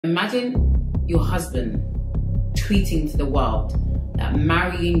Imagine your husband tweeting to the world that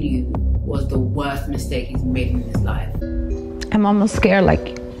marrying you was the worst mistake he's made in his life. I'm almost scared,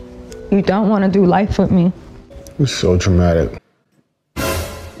 like, you don't want to do life with me. It's so dramatic.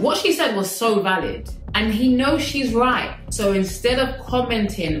 What she said was so valid, and he knows she's right. So instead of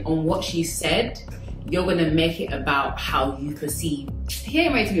commenting on what she said, you're gonna make it about how you perceive. He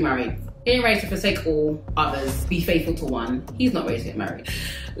ain't ready to be married. He ain't ready to forsake all others, be faithful to one. He's not ready to get married.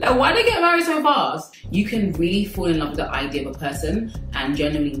 Like, why they get married so fast? You can really fall in love with the idea of a person and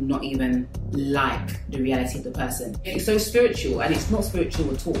generally not even like the reality of the person. It's so spiritual, and it's not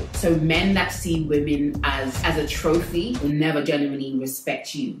spiritual at all. So men that see women as a trophy will never genuinely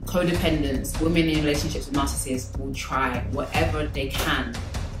respect you. Codependents, women in relationships with narcissists will try whatever they can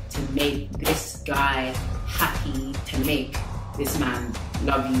to make this guy happy, to make this man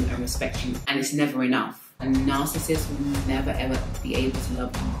love you and respect you, and it's never enough. A narcissist will never ever be able to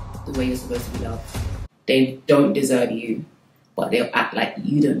love you the way you're supposed to be loved. They don't deserve you, but they'll act like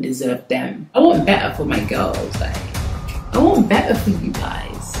you don't deserve them. I want better for my girls, like, I want better for you guys.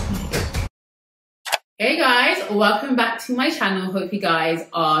 Hey guys, welcome back to my channel. Hope you guys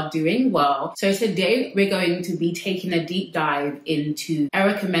are doing well. So today we're going to be taking a deep dive into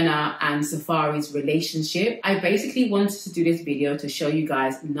Erica Mena and Safaree's relationship. I basically wanted to do this video to show you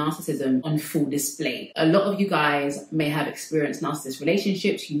guys narcissism on full display. A lot of you guys may have experienced narcissist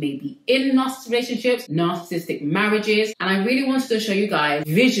relationships. You may be in narcissist relationships, narcissistic marriages, and I really wanted to show you guys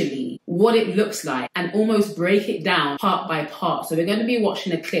visually what it looks like and almost break it down part by part. So we're going to be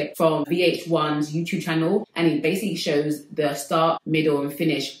watching a clip from VH1's YouTube channel, and it basically shows the start, middle and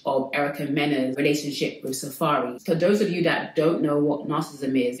finish of Erica Mena's relationship with Safaree. So those of you that don't know what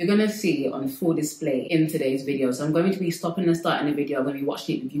narcissism is, you're going to see it on full display in today's video. So I'm going to be stopping and starting the video. I'm going to be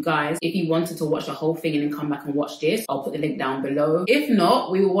watching it with you guys. If you wanted to watch the whole thing and then come back and watch this, I'll put the link down below. If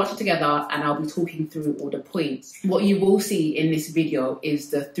not, we will watch it together and I'll be talking through all the points. What you will see in this video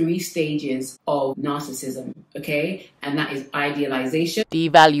is the 3 stages of narcissism, okay? And that is idealization,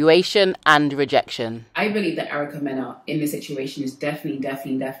 devaluation and rejection. I believe that Erica Mena in this situation is definitely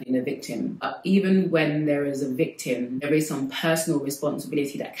the victim. But even when there is a victim, there is some personal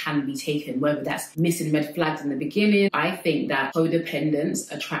responsibility that can be taken, whether that's missing red flags in the beginning. I think that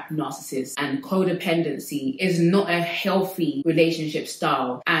codependents attract narcissists, and codependency is not a healthy relationship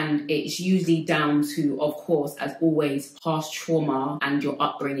style. And it's usually down to, of course, as always, past trauma and your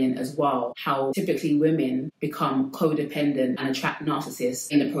upbringing as well. How typically women become codependent and attract narcissists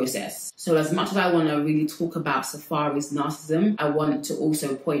in the process. So as much as I want to really talk about Safaree's narcissism, I want to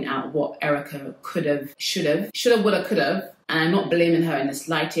also point out what Erica could have, should have, would have, could have. And I'm not blaming her in the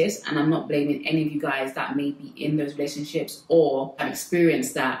slightest, and I'm not blaming any of you guys that may be in those relationships or have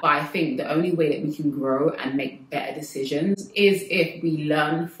experienced that. But I think the only way that we can grow and make better decisions is if we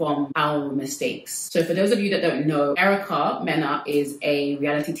learn from our mistakes. So for those of you that don't know, Erica Mena is a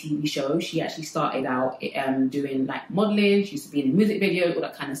reality TV show. She actually started out doing like modeling. She used to be in music videos, all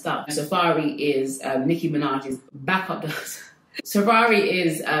that kind of stuff. And Safaree is Nicki Minaj's backup dancer. Safaree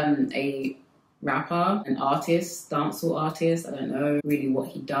is a rapper, an artist, dancehall artist. I don't know really what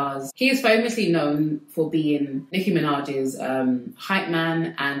he does. He is famously known for being Nicki Minaj's hype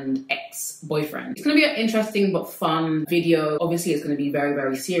man and ex-boyfriend. It's going to be an interesting but fun video. Obviously, it's going to be very,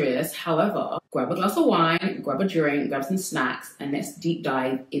 very serious. However, grab a glass of wine, grab a drink, grab some snacks, and let's deep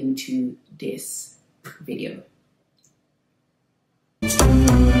dive into this video.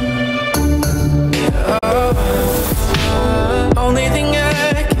 Only thing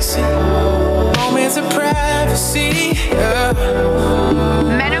I can see, moments of privacy.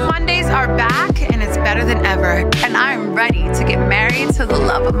 Men and Mondays are back, and it's better than ever. And I'm ready to get married to the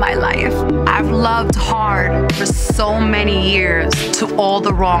love of my life. I've loved hard for so many years to all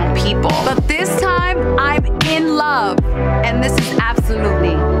the wrong people. But this time, I'm in love. And this is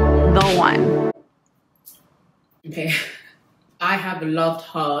absolutely the one. Okay. I have loved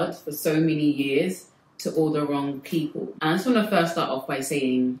hard for so many years to all the wrong people. And I just want to first start off by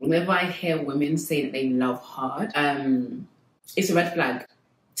saying, whenever I hear women say that they love hard, it's a red flag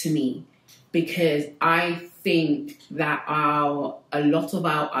to me, because I think that a lot of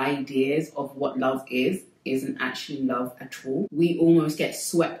our ideas of what love isn't actually love at all. We almost get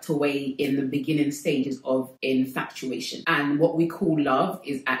swept away in the beginning stages of infatuation. And what we call love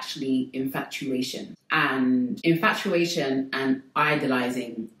is actually infatuation. And infatuation and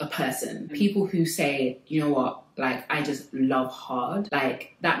idolizing a person. People who say, you know what, like, I just love hard.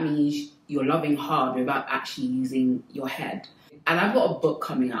 Like, that means you're loving hard without actually using your head. And I've got a book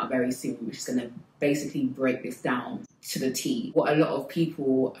coming out very soon, which is going to basically break this down to the T. What a lot of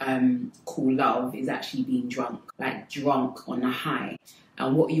people call love is actually being drunk, like drunk on a high.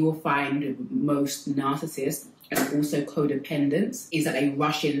 And what you will find with most narcissists and also codependents is that they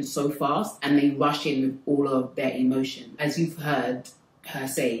rush in so fast and they rush in with all of their emotion. As you've heard her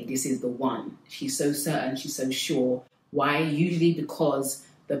say, this is the one. She's so certain, she's so sure. Why? Usually because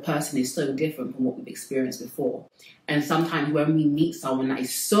the person is so different from what we've experienced before. And sometimes when we meet someone that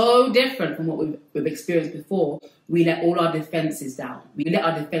is so different from what we've experienced before, we let all our defenses down. We let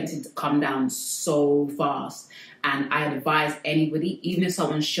our defenses come down so fast. And I advise anybody, even if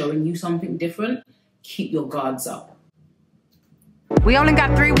someone's showing you something different, keep your guards up. We only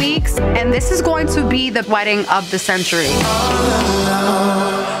got 3 weeks, and this is going to be the wedding of the century.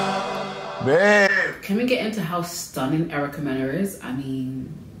 Babe. Can we get into how stunning Erica Mena is? I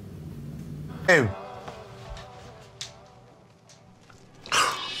mean... Babe.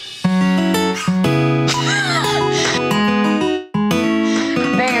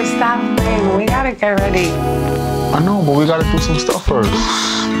 Babe, stop playing. We gotta get ready. I know, but we gotta do some stuff first. You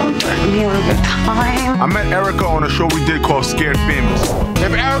have a good time. I met Erica on a show we did called Scared Famous.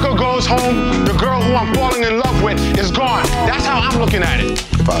 If Erica goes home, the girl who I'm falling in love with is gone. That's how I'm looking at it.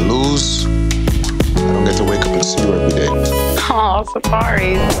 If I lose, I don't get to wake up and see you every day. Oh,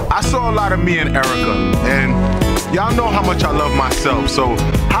 Safaree. I saw a lot of me in Erica, and y'all know how much I love myself, so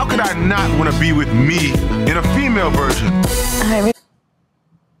how could I not want to be with me in a female version?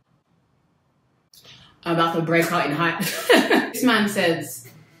 I'm about to break out in hype. This man says,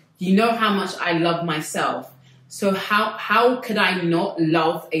 you know how much I love myself, so how could I not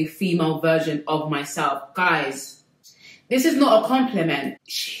love a female version of myself? Guys, this is not a compliment.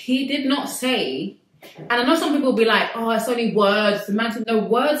 He did not say, and I know some people will be like, oh, it's only words. The man said, no,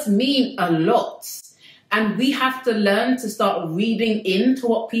 words mean a lot. And we have to learn to start reading into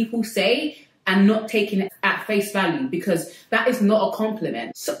what people say and not taking it at face value, because that is not a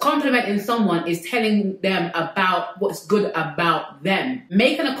compliment. So complimenting someone is telling them about what's good about them.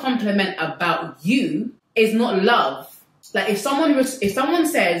 Making a compliment about you is not love. Like if someone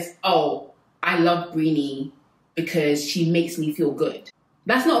says, oh, I love Breeny because she makes me feel good.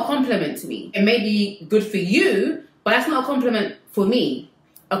 That's not a compliment to me. It may be good for you, but that's not a compliment for me.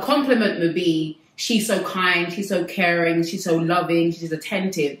 A compliment would be, she's so kind, she's so caring, she's so loving, she's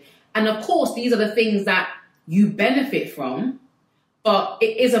attentive. And of course, these are the things that you benefit from, but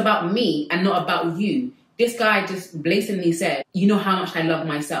it is about me and not about you. This guy just blatantly said, you know how much I love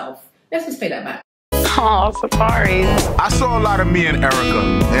myself. Let's just play that back. Oh, Safaree. I saw a lot of me in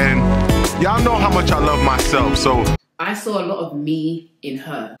Erica, and y'all know how much I love myself, so... I saw a lot of me in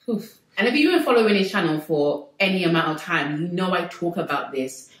her. Oof. And if you've been following his channel for any amount of time, you know I talk about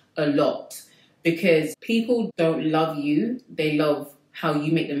this a lot. Because people don't love you, they love how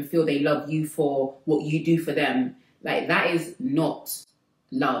you make them feel. They love you for what you do for them. Like, that is not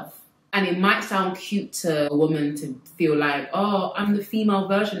love. And it might sound cute to a woman to feel like, oh, I'm the female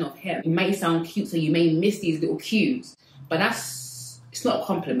version of him. It may sound cute, so you may miss these little cues. But it's not a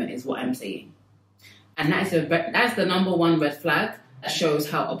compliment is what I'm saying. And that's the #1 red flag that shows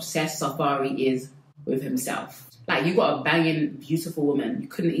how obsessed Safaree is with himself. Like, you got a banging, beautiful woman. You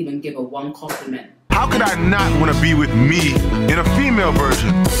couldn't even give her one compliment. How could I not want to be with me in a female version?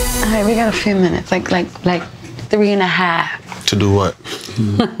 All right, we got a few minutes, like 3.5. To do what?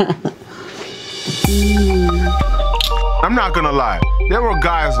 I'm not gonna lie. There were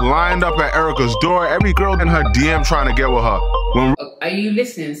guys lined up at Erica's door, every girl in her DM trying to get with her. Are you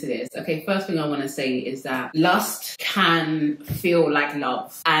listening to this? Okay, first thing I want to say is that lust can feel like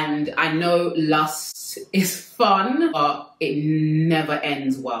love. And I know lust is fun, but it never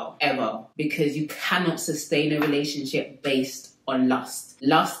ends well, ever. Because you cannot sustain a relationship based on lust.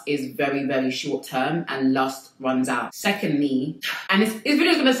 Lust is very, very short term and lust runs out. Secondly, and this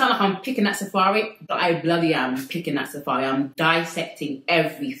video is going to sound like I'm picking at Safaree, but I bloody am picking at Safaree. I'm dissecting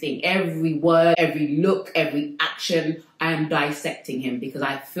everything, every word, every look, every action. I am dissecting him because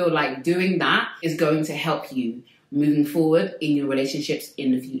I feel like doing that is going to help you moving forward in your relationships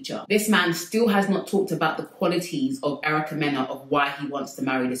in the future. This man still has not talked about the qualities of Erica Mena of why he wants to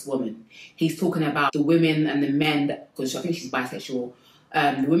marry this woman. He's talking about the women and the men, because I think she's bisexual,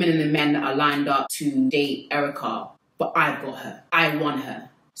 the women and the men that are lined up to date Erica, but I've got her. I want her.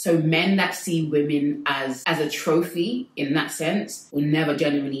 So men that see women as a trophy in that sense will never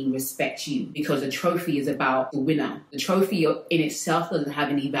genuinely respect you, because the trophy is about the winner. The trophy in itself doesn't have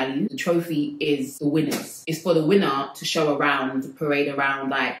any value. The trophy is the winners. It's for the winner to show around, to parade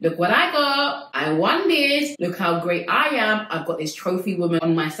around like, look what I got. I won this. Look how great I am. I've got this trophy woman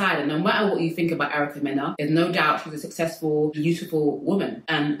on my side. And no matter what you think about Erica Mena, there's no doubt she's a successful, beautiful woman.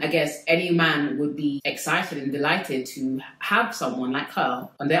 And I guess any man would be excited and delighted to have someone like her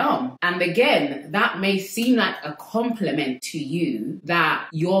on their arm. And again, that may seem like a compliment to you that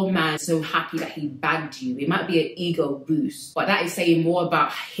your man is so happy that he bagged you. It might be an ego boost, but that is saying more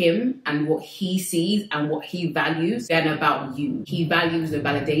about him and what he sees and what he values than about you. He values the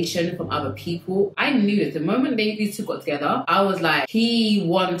validation from other people. I knew this. The moment these two got together, I was like, he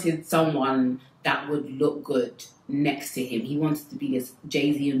wanted someone that would look good next to him. He wanted to be this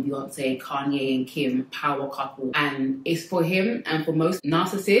Jay-Z and Beyonce, Kanye and Kim power couple. And it's for him and for most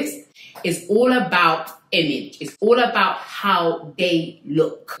narcissists, it's all about image. It's all about how they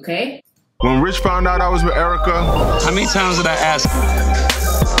look, okay? When Rich found out I was with Erica... How many times did I ask?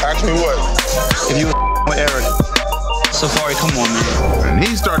 Ask me what? If you were with Erica. Safaree, come on, man. And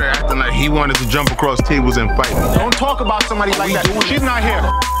he started acting like he wanted to jump across tables and fight me. Don't talk about somebody like that. She's not here.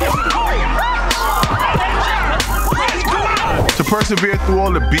 To persevere through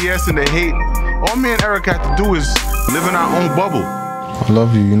all the BS and the hate, all me and Erica had to do is live in our own bubble. I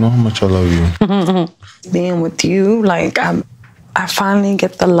love you. You know how much I love you. Being with you, like, I finally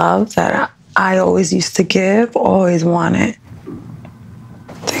get the love that I always used to give, always wanted.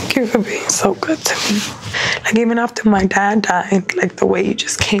 Thank you for being so good to me. Like, even after my dad died, like, the way you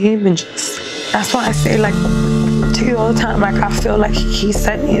just came and just... That's why I say, like, to you all the time, like, I feel like he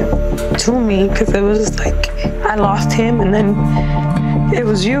sent you to me, because it was just like, I lost him, and then it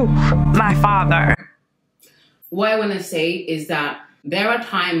was you, my father. What I want to say is that there are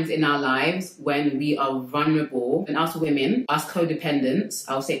times in our lives when we are vulnerable, and us women, us codependents,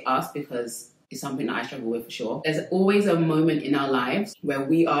 I'll say us because it's something that I struggle with for sure. There's always a moment in our lives where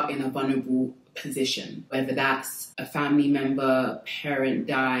we are in a vulnerable position, whether that's a family member, parent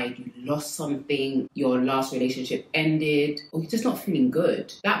died, you lost something, your last relationship ended, or you're just not feeling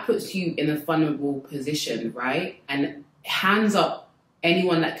good. That puts you in a vulnerable position, right? And hands up,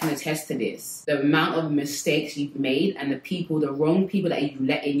 anyone that can attest to this, the amount of mistakes you've made and the wrong people that you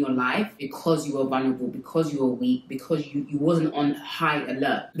let in your life because you were vulnerable, because you were weak, because you wasn't on high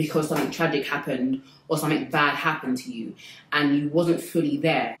alert, because something tragic happened or something bad happened to you and you wasn't fully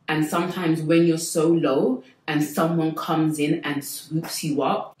there. And sometimes when you're so low and someone comes in and swoops you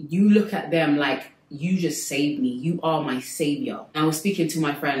up, you look at them like, you just saved me. You are my savior. I was speaking to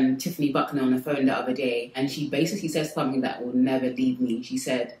my friend Tiffany Buckner on the phone the other day, and she basically said something that will never leave me. She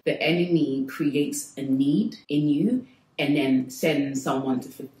said, the enemy creates a need in you and then sends someone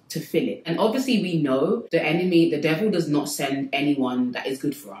to fill it. And obviously we know the devil does not send anyone that is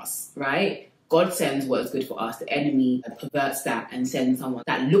good for us, right? God sends what is good for us. The enemy perverts that and sends someone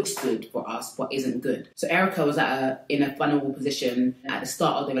that looks good for us but isn't good. So Erica was in a vulnerable position at the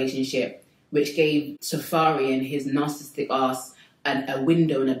start of the relationship, which gave Safaree and his narcissistic ass a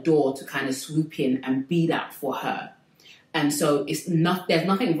window and a door to kind of swoop in and be that for her. And so there's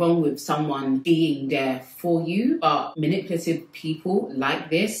nothing wrong with someone being there for you, but manipulative people like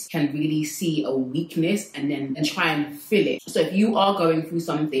this can really see a weakness and then try and fill it. So if you are going through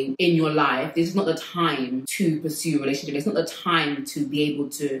something in your life, this is not the time to pursue a relationship. It's not the time to be able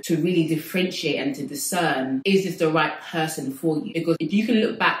to really differentiate and to discern, is this the right person for you? Because if you can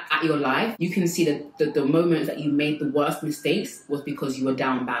look back at your life, you can see that the moments that you made the worst mistakes was because you were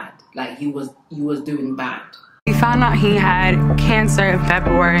down bad. Like you was doing bad. We found out he had cancer in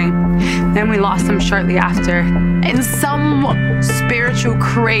February. Then we lost him shortly after. In some spiritual,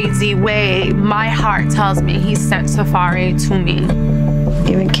 crazy way, my heart tells me he sent Safaree to me.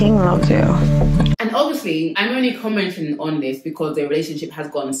 Even King loves you. And obviously, I'm only commenting on this because the relationship has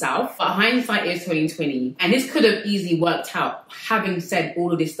gone south. But hindsight is 2020. And this could have easily worked out. Having said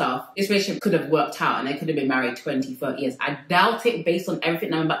all of this stuff, this relationship could have worked out and they could have been married 20, 30 years. I doubt it based on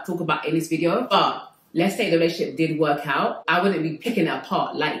everything I'm about to talk about in this video. But let's say the relationship did work out, I wouldn't be picking it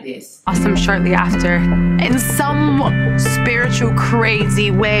apart like this. Lost him shortly after. In some spiritual,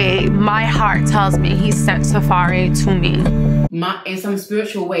 crazy way, my heart tells me he sent Safaree to me. In some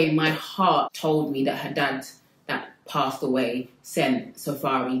spiritual way, my heart told me that her dad that passed away sent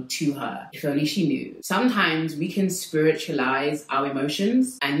Safaree to her. If only she knew. Sometimes we can spiritualize our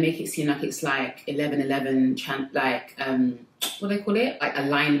emotions and make it seem like it's like 11:11, what do they call it? Like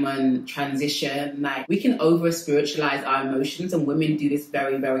alignment, transition. Like we can over spiritualize our emotions, and women do this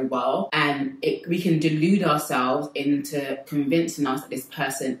very, very well. And we can delude ourselves into convincing us that this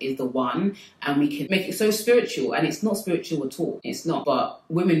person is the one, and we can make it so spiritual, and it's not spiritual at all. It's not. But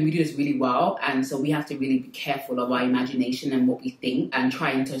women, we do this really well, and so we have to really be careful of our imagination and what we think, and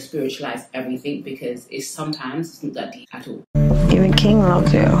trying to spiritualize everything because sometimes it's not that deep at all. Even King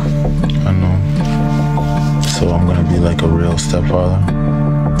loves you. I know. So I'm gonna be like a real stepfather.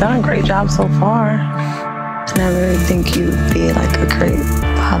 Done a great job so far. And I really think you'd be like a great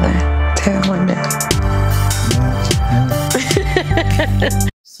father too one day.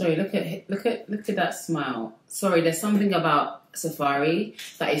 Sorry, look at that smile. Sorry, there's something about Safaree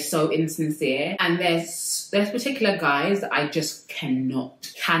that is so insincere, and there's particular guys that I just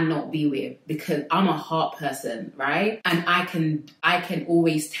cannot be with, because I'm a heart person, right? And I can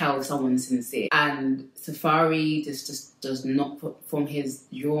always tell if someone's sincere. And Safaree just does not put, from his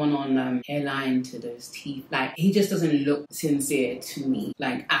drawn on hairline to those teeth, like he just doesn't look sincere to me,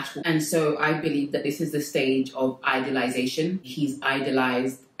 like at all. And so I believe that this is the stage of idolization. He's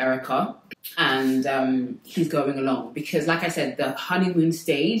idolized Erica, and he's going along, because like I said, the honeymoon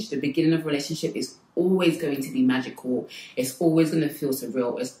stage, the beginning of a relationship, is always going to be magical. It's always going to feel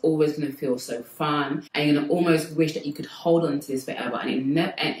surreal. It's always going to feel so fun, and you're going to almost wish that you could hold on to this forever.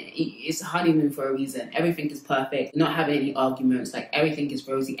 And it's a honeymoon for a reason. Everything is perfect. You're not having any arguments. Like, everything is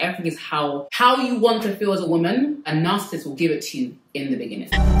rosy. Everything is how you want to feel as a woman. A narcissist will give it to you in the beginning.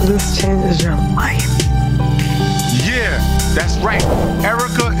 This changes your life. Yeah, that's right.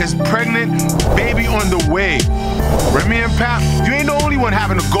 Erica is pregnant, baby on the way. Remy and Pap, you ain't the only one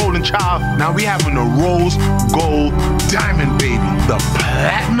having a golden child. Now we having a rose gold diamond baby. The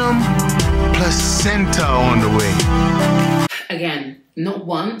platinum placenta on the way. Again, not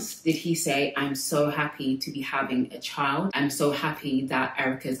once did he say, I'm so happy to be having a child. I'm so happy that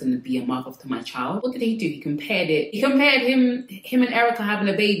Erica is going to be a mother to my child. What did he do? He compared him and Erica having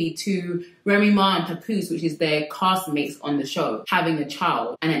a baby to Remy Ma and Papoose, which is their castmates on the show, having a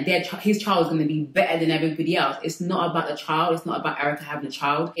child. And that his child is going to be better than everybody else. It's not about the child. It's not about Erica having a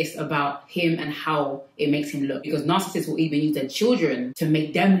child. It's about him and how it makes him look. Because narcissists will even use their children to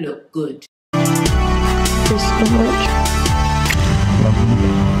make them look good. Thanks so much.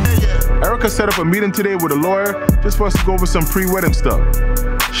 Erica set up a meeting today with a lawyer just for us to go over some pre-wedding stuff.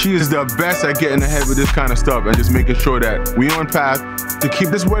 She is the best at getting ahead with this kind of stuff and just making sure that we on path to keep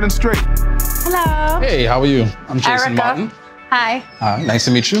this wedding straight. Hello. Hey, how are you? I'm Jason Erica. Martin. Hi. Hi, nice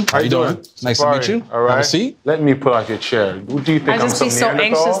to meet you. How you doing? Nice to meet you. All right. Have a seat. Let me pull out your chair. What do you think? I just be so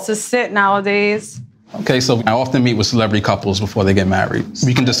anxious to sit nowadays. Okay, so I often meet with celebrity couples before they get married.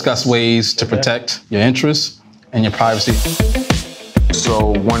 We can discuss ways to protect your interests and your privacy.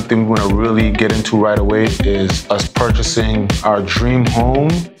 So one thing we want to really get into right away is us purchasing our dream home.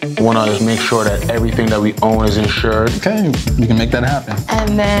 We want to make sure that everything that we own is insured. Okay, we can make that happen.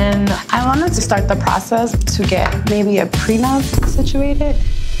 And then I wanted to start the process to get maybe a prenup situated.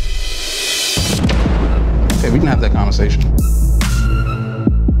 Okay, we can have that conversation.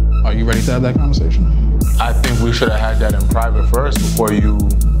 Are you ready to have that conversation? I think we should have had that in private first before you...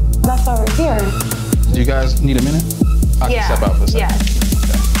 That's why we're here. Do you guys need a minute? I can step out for a second. Yes.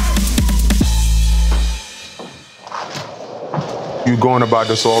 You're going about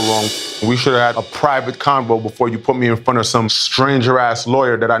this all wrong. We should have had a private convo before you put me in front of some stranger-ass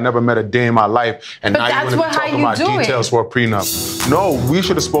lawyer that I never met a day in my life, and now you're going to be talking about details for a prenup. No, we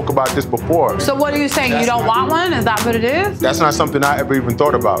should have spoke about this before. So what are you saying? You don't want one? Is that what it is? That's not something I ever even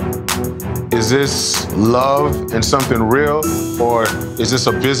thought about. Is this love and something real, or is this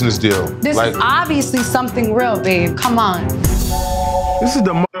a business deal? This is obviously something real, babe. Come on. This is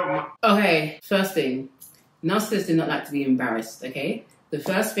the... Okay, first thing. Narcissists do not like to be embarrassed, okay? The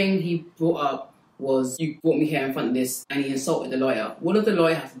first thing he brought up was, you brought me here in front of this and he insulted the lawyer. What does the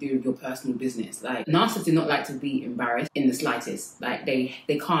lawyer have to do with your personal business? Like, narcissists do not like to be embarrassed in the slightest. Like, they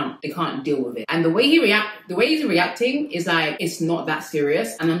can't deal with it. And the way he's reacting is like, it's not that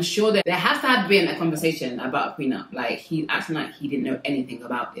serious. And I'm sure that there has to have been a conversation about a prenup. Like, he's acting like he didn't know anything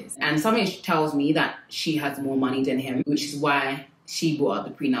about this. And something tells me that she has more money than him, which is why she brought up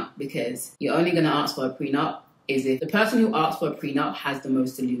the prenup, because you're only going to ask for a prenup is if the person who asked for a prenup has the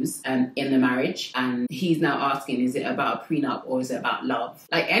most to lose in the marriage, and he's now asking, is it about a prenup or is it about love?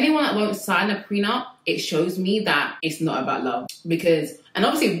 Like, anyone that won't sign a prenup, it shows me that it's not about love. Because, and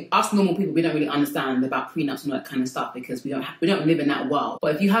obviously us normal people, we don't really understand about prenups and all that kind of stuff, because we don't live in that world.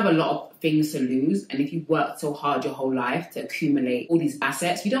 But if you have a lot of things to lose, and if you've worked so hard your whole life to accumulate all these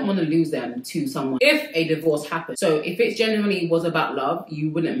assets, you don't want to lose them to someone if a divorce happens. So if it genuinely was about love, you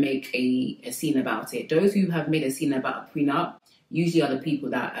wouldn't make a scene about it. Those who have made a scene about a prenup usually are the people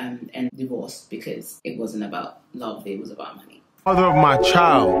that end divorce, because it wasn't about love, it was about money. Mother of my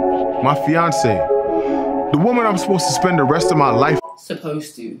child, my fiance, the woman I'm supposed to spend the rest of my life.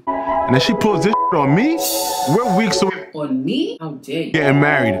 Supposed to. And then she pulls this on me? We're weeks away. On me? How dare you? Getting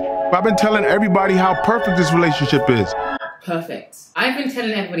married. But I've been telling everybody how perfect this relationship is. perfect. I've been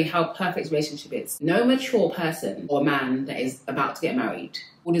telling everybody how perfect a relationship is. No mature person or man that is about to get married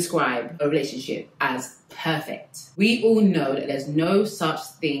will describe a relationship as perfect. We all know that there's no such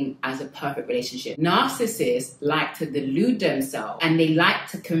thing as a perfect relationship. Narcissists like to delude themselves and they like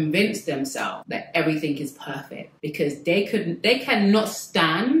to convince themselves that everything is perfect because they cannot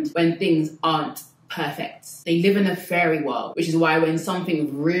stand when things aren't perfect. They live in a fairy world, which is why when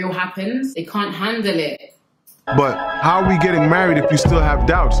something real happens, they can't handle it. But how are we getting married if you still have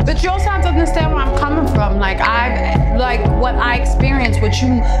doubts? But you also have to understand where I'm coming from. Like what I experienced with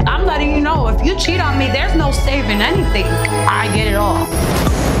you, I'm letting you know, if you cheat on me, there's no saving anything. I get it all.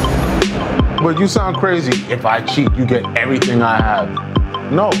 But you sound crazy. If I cheat, you get everything I have.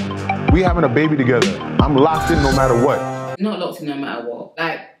 No, we having a baby together. I'm locked in no matter what. Not locked in no matter what.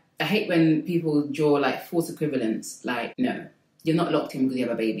 Like, I hate when people draw like false equivalence. Like, no. You're not locked in because you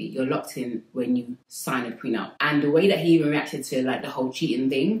have a baby. You're locked in when you sign a prenup. And the way that he even reacted to like the whole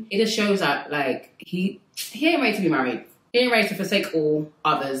cheating thing, it just shows that like he ain't ready to be married. He ain't ready to forsake all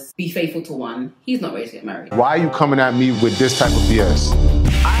others, be faithful to one. He's not ready to get married. Why are you coming at me with this type of BS?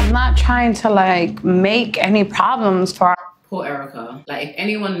 I'm not trying to like make any problems for Poor Erica. Like, if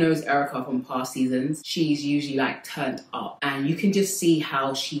anyone knows Erica from past seasons, she's usually like turned up. And you can just see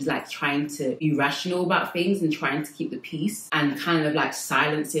how she's like trying to be rational about things and trying to keep the peace and kind of like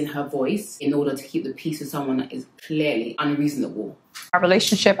silencing her voice in order to keep the peace with someone that is clearly unreasonable. Our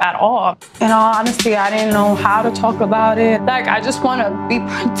relationship at all. In all honesty, I didn't know how to talk about it. Like, I just want to be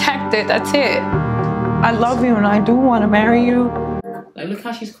protected. That's it. I love you and I do want to marry you. Like, look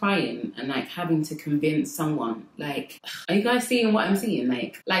how she's crying and like having to convince someone. Like, are you guys seeing what I'm seeing?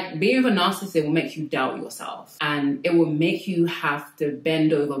 Like being with a narcissist will make you doubt yourself, and it will make you have to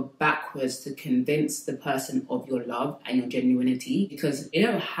bend over backwards to convince the person of your love and your genuinity, because they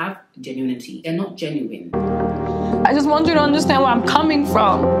don't have genuinity. They're not genuine. I just want you to understand where I'm coming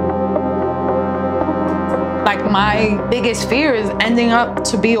from. Like, my biggest fear is ending up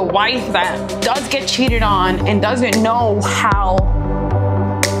to be a wife that does get cheated on and doesn't know how,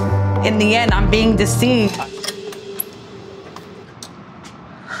 in the end, I'm being deceived.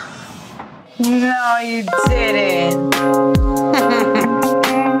 No, you didn't.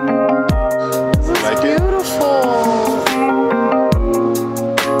 This is beautiful.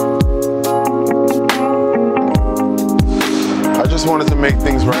 I just wanted to make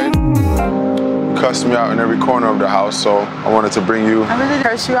things right. Cussed me out in every corner of the house, so I wanted to bring you. I really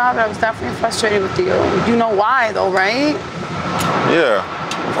cursed you out, but I was definitely frustrated with you. You know why, though, right?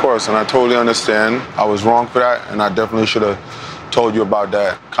 Yeah, of course, and I totally understand. I was wrong for that, and I definitely should have told you about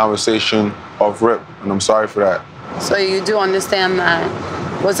that conversation off rip, and I'm sorry for that. So you do understand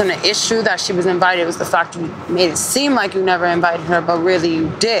that wasn't an issue that she was invited. It was the fact you made it seem like you never invited her, but really you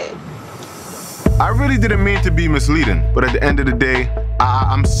did. I really didn't mean to be misleading, but at the end of the day,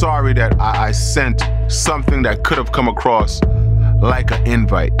 I'm sorry that I sent something that could have come across like an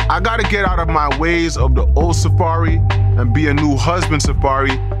invite. I gotta get out of my ways of the old Safaree and be a new husband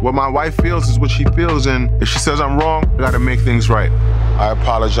Safaree. What my wife feels is what she feels, and if she says I'm wrong, I gotta make things right. I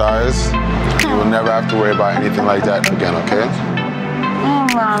apologize. You will never have to worry about anything like that again, okay?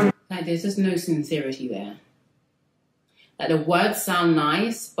 Like, there's just no sincerity there. Like, the words sound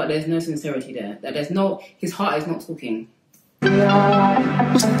nice, but there's no sincerity there. That there's no, his heart is not talking. I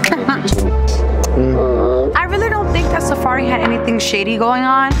really don't think that Safaree had anything shady going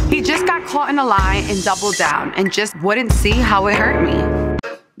on. He just got caught in a lie and doubled down and just wouldn't see how it hurt me.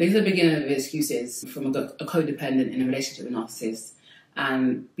 These are the beginning of excuses from a codependent in a relationship with a narcissist.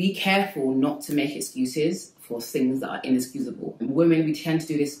 And be careful not to make excuses for things that are inexcusable. Women, we tend to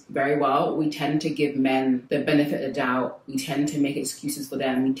do this very well. We tend to give men the benefit of the doubt. We tend to make excuses for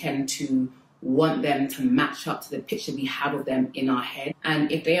them. We tend to want them to match up to the picture we have of them in our head. And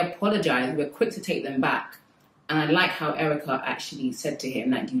if they apologize, we're quick to take them back. And I like how Erica actually said to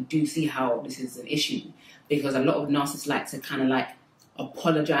him, like, you do see how this is an issue, because a lot of narcissists like to kind of like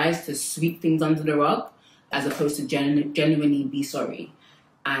apologize to sweep things under the rug, as opposed to genuinely be sorry.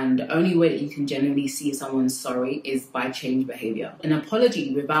 And the only way that you can genuinely see if someone's sorry is by change behavior. An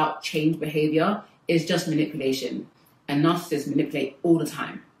apology without change behavior is just manipulation. And narcissists manipulate all the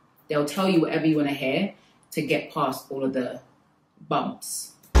time. They'll tell you whatever you want to hear to get past all of the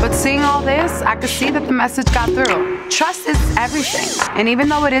bumps. But seeing all this, I could see that the message got through. Trust is everything. And even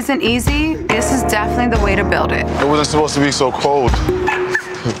though it isn't easy, this is definitely the way to build it. It wasn't supposed to be so cold.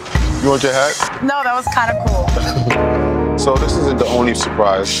 You want your hat? No, that was kind of cool. So this isn't the only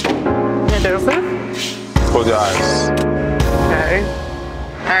surprise. You're different? Close your eyes. Okay.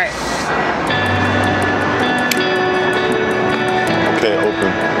 All right. Okay,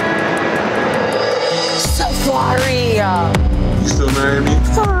 open. Safaree. baby.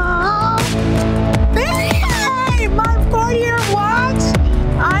 Aww. Hey, my 4-year watch.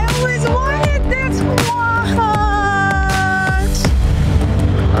 I always wanted this watch.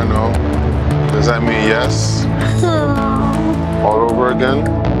 I know. Does that mean yes? All over again?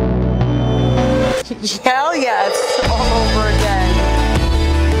 Hell yes, all over again.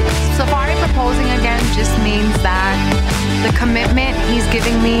 Safaree proposing again just means that the commitment he's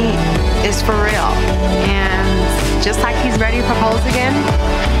giving me is for real. And just like he's ready to propose again,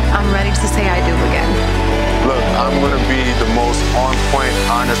 I'm ready to say I do again. Look, I'm gonna be the most on-point,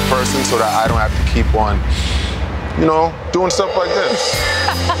 honest person so that I don't have to keep on, you know, doing stuff like this.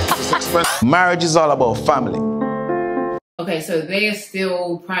 It's expensive. Marriage is all about family. Okay, so they are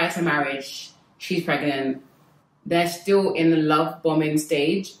still, prior to marriage, she's pregnant. They're still in the love bombing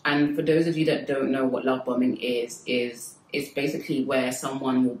stage. And for those of you that don't know what love bombing is it's basically where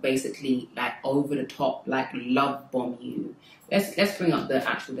someone will basically like over the top, like love bomb you. Let's bring up the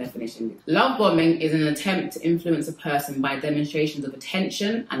actual definition. Love bombing is an attempt to influence a person by demonstrations of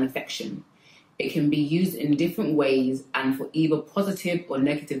attention and affection. It can be used in different ways and for either positive or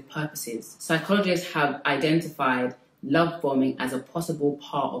negative purposes. Psychologists have identified love bombing as a possible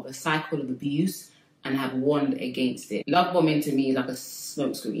part of a cycle of abuse and have warned against it. Love bombing to me is like a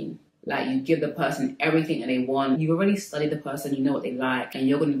smokescreen. Like, you give the person everything that they want. You've already studied the person, you know what they like, and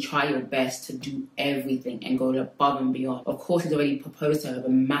you're going to try your best to do everything and go above and beyond. Of course, he's already proposed to her with a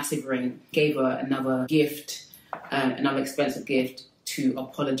massive ring, gave her another gift, another expensive gift to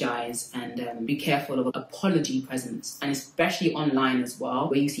apologize, and be careful of apology presents. And especially online as well,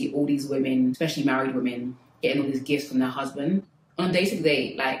 where you see all these women, especially married women, getting all these gifts from their husband. On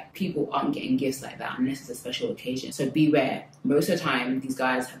day-to-day, like, people aren't getting gifts like that unless it's a special occasion. So beware. Most of the time, these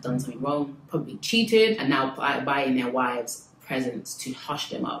guys have done something wrong, probably cheated, and now buying their wives presents to hush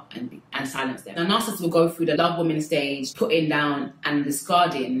them up and silence them. Now, narcissists will go through the love woman stage, putting down and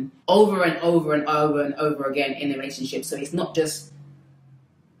discarding over and over and over and over again in the relationship. So it's not just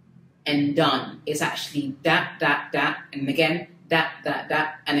and done. It's actually that, and again, that,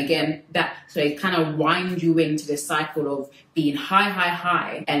 and again, that. So it kind of winds you into this cycle of being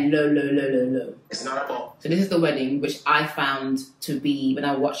high, and low. It's not about. So this is the wedding, which I found to be, when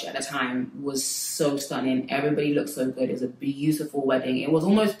I watched it at the time, was so stunning. Everybody looked so good. It was a beautiful wedding. It was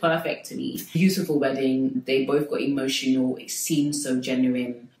almost perfect to me. Beautiful wedding. They both got emotional. It seemed so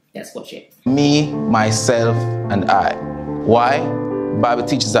genuine. Let's watch it. Me, myself, and I. Why? Bible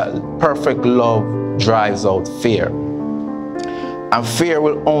teaches that perfect love drives out fear. And fear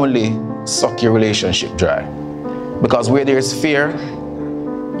will only suck your relationship dry. Because where there's fear,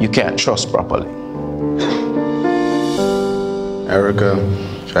 you can't trust properly. Erica,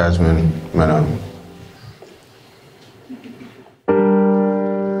 Jasmine, Mena.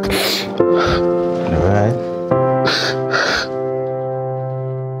 All right.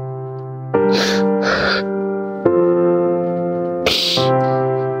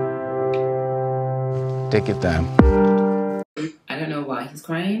 Take your time. I don't know why he's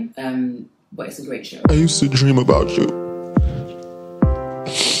crying, but it's a great show. I used to dream about you.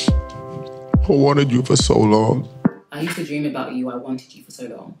 I wanted you for so long. I used to dream about you. I wanted you for so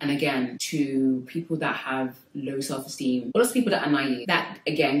long. And again, to people that have low self-esteem, or those people that are naive, that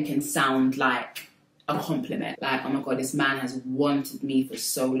again can sound like a compliment. Like, oh my God, this man has wanted me for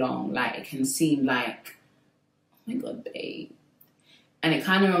so long. Like, it can seem like, oh my God, babe. And it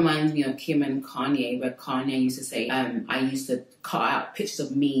kind of reminds me of Kim and Kanye, where Kanye used to say, I used to cut out pictures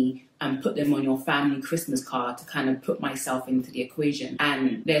of me and put them on your family Christmas card to kind of put myself into the equation.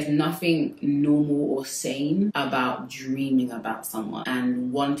 And there's nothing normal or sane about dreaming about someone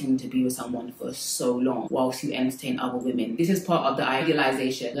and wanting to be with someone for so long whilst you entertain other women. This is part of the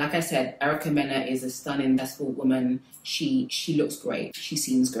idealization. Like I said, Erica Mena is a stunning, successful woman. She looks great. She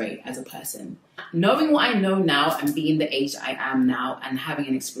seems great as a person. Knowing what I know now and being the age I am now and having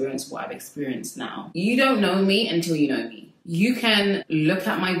an experience what I've experienced now, you don't know me until you know me. You can look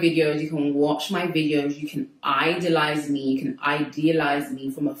at my videos, you can watch my videos, you can idolize me, you can idealize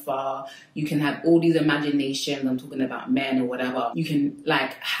me from afar, you can have all these imaginations, I'm talking about men or whatever, you can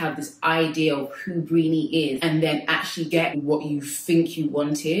like have this idea of who Breeny is and then actually get what you think you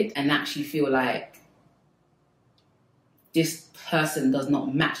wanted and actually feel like this person does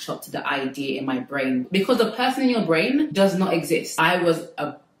not match up to the idea in my brain. Because the person in your brain does not exist. I was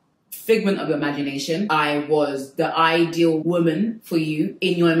a figment of your imagination. I was the ideal woman for you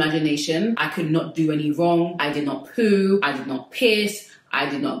in your imagination. I could not do any wrong. I did not poo. I did not piss. I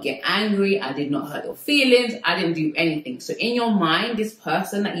did not get angry. I did not hurt your feelings. I didn't do anything. So in your mind, this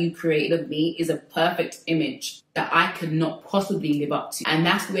person that you created of me is a perfect image that I could not possibly live up to. And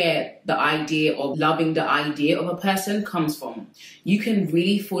that's where the idea of loving the idea of a person comes from. You can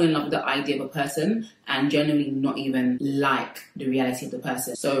really fall in love with the idea of a person and generally not even like the reality of the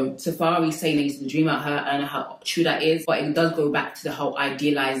person. So Safaree saying they used to dream about her, I don't know how true that is, but it does go back to the whole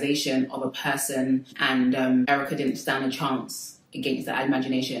idealization of a person, and Erica didn't stand a chance against that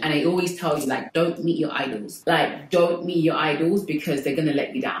imagination. And I always tell you, like, don't meet your idols. Like, don't meet your idols because they're gonna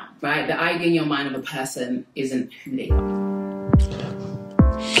let you down, right? The idea in your mind of a person isn't who they are.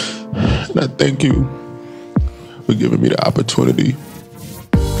 And I thank you for giving me the opportunity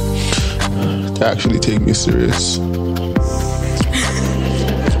to actually take me serious.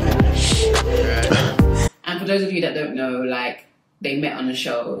 And for those of you that don't know, like, they met on a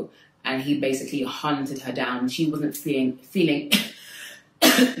show and he basically hunted her down. She wasn't feeling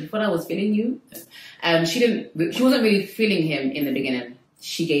you thought I was feeling you? She wasn't really feeling him in the beginning.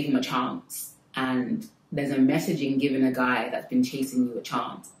 She gave him a chance. And there's a messaging giving a guy that's been chasing you a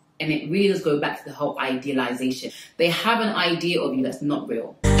chance. And it really does go back to the whole idealization. They have an idea of you that's not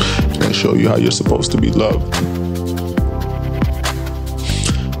real. And show you how you're supposed to be loved.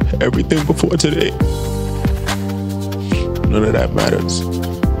 Everything before today, none of that matters.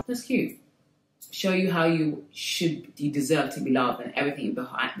 That's cute. Show you how you deserve to be loved, and everything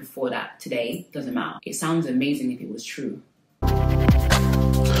before that today doesn't matter. It sounds amazing if it was true. I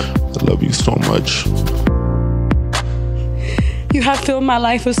love you so much. You have filled my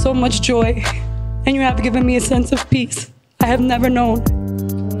life with so much joy, and you have given me a sense of peace I have never known.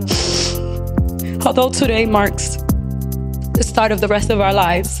 Although today marks the start of the rest of our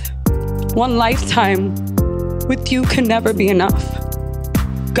lives, one lifetime with you can never be enough.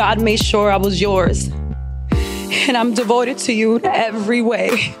 God made sure I was yours, and I'm devoted to you in every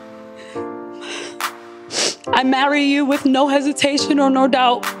way. I marry you with no hesitation or no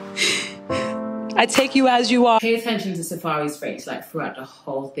doubt. I take you as you are. Pay attention to Safaree's face, like throughout the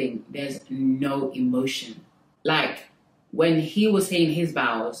whole thing. There's no emotion. Like when he was saying his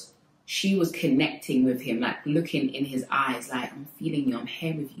vows, she was connecting with him, like looking in his eyes, like, I'm feeling you, I'm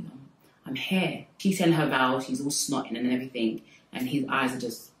here with you, I'm here. She's saying her vows, she's all snotting and everything, and his eyes are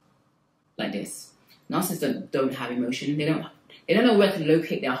just like this. Narcissists don't have emotion. They don't know where to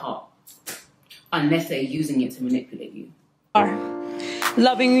locate their heart unless they're using it to manipulate you.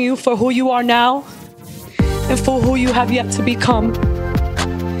 Loving you for who you are now and for who you have yet to become.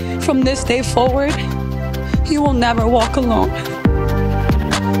 From this day forward, you will never walk alone.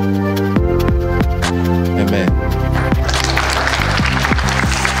 Amen.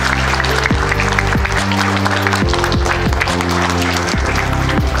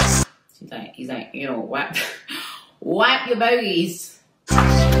 He's like, you know, wipe your bogies.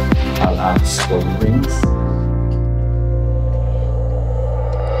 I'll ask for the rings.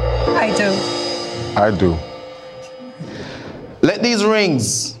 I do. I do. Let these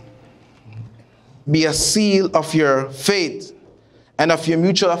rings be a seal of your faith and of your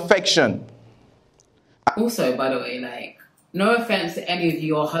mutual affection. Also, by the way, like, no offense to any of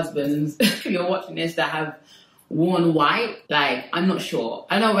your husbands, if you're watching this, that have worn white. Like, I'm not sure.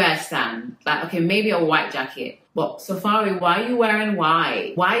 I don't know where I stand. Like, okay, maybe a white jacket. But Safaree, why are you wearing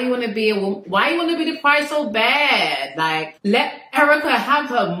white? Why you wanna be why you wanna be the prize so bad? Like, let Erica have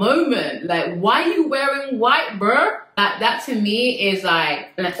her moment. Like, why are you wearing white, bruh? Like, that to me is like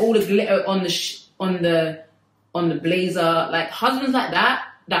all the glitter on the blazer. Like, husbands like that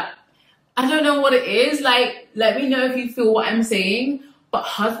I don't know what it is. Like, let me know if you feel what I'm saying. But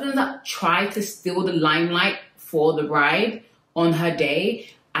husbands that try to steal the limelight for the bride on her day,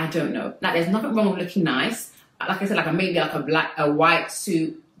 I don't know. Like, there's nothing wrong with looking nice. Like I said, like maybe like a white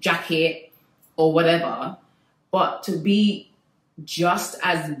suit, jacket, or whatever. But to be just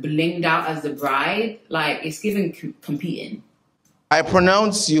as blinged out as the bride, like, it's giving competing. I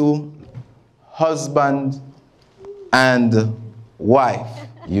pronounce you husband and wife.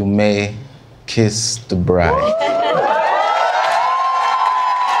 You may kiss the bride.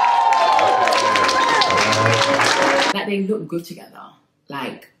 Like, they look good together.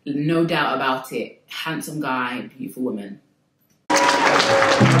 Like, no doubt about it. Handsome guy, beautiful woman.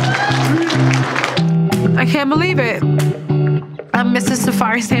 I can't believe it. I'm Mrs.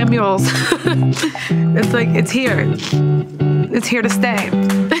 Safaree Samuels. It's like, it's here. It's here to stay.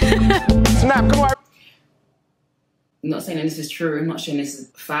 Snap, come on. I'm not saying that this is true. I'm not saying this is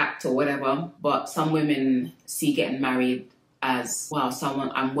fact or whatever. But some women see getting married as, well,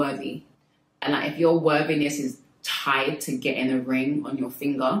 someone, I'm worthy. And like, if your worthiness is tied to getting a ring on your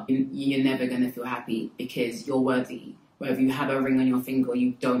finger, you're never going to feel happy because you're worthy whether you have a ring on your finger or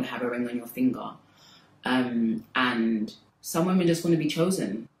you don't have a ring on your finger. And some women just want to be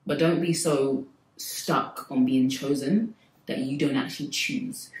chosen, but don't be so stuck on being chosen that you don't actually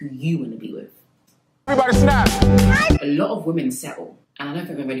choose who you want to be with. Everybody snap! A lot of women settle, and I don't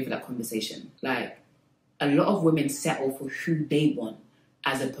think we're ready for that conversation. Like, a lot of women settle for who they want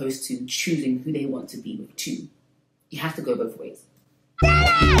as opposed to choosing who they want to be with too. You have to go both ways. I've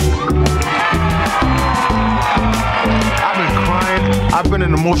been crying. I've been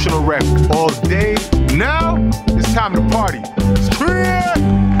an emotional wreck all day. Now, it's time to party.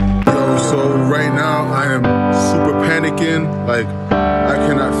 Yo, so right now, I am super panicking. Like, I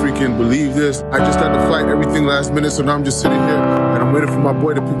cannot freaking believe this. I just had to flight everything last minute, so now I'm just sitting here, and I'm waiting for my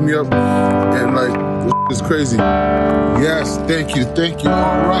boy to pick me up. And, like, this is crazy. Yes, thank you,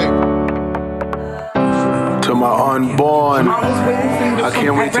 all right. To my unborn, I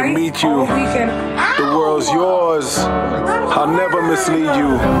can't wait to meet you. The world's yours. I'll never mislead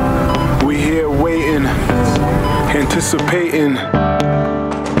you. We here waiting, anticipating.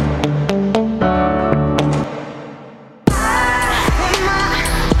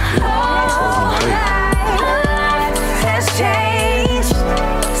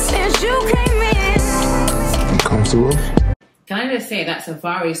 Can I just say that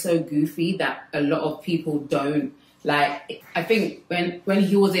Safaree is so goofy that a lot of people don't like. I think when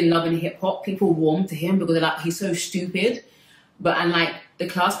he was in Love and Hip Hop, people warmed to him because they're like, he's so stupid. And like, the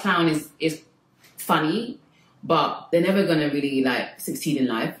class clown is funny, but they're never gonna really like succeed in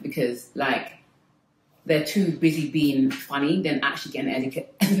life because like they're too busy being funny than actually getting an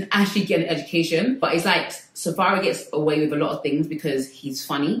education. But it's like Safaree gets away with a lot of things because he's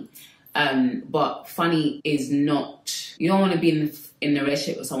funny. But funny is not, you don't want to be in a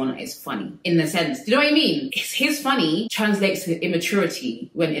relationship with someone that is funny in the sense, do you know what I mean? His funny translates to immaturity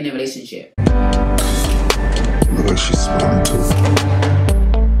when in a relationship. Look like she's smiling too.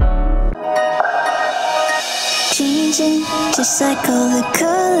 Changing, just like all the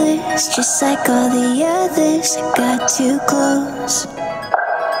colors, just like all the others, I got too close.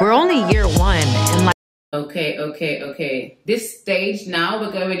 We're only year one, and like, Okay. This stage now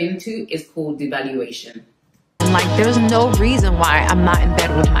we're going into is called devaluation. like, there's no reason why I'm not in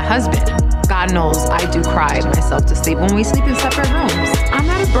bed with my husband. God knows I do cry myself to sleep when we sleep in separate rooms. I'm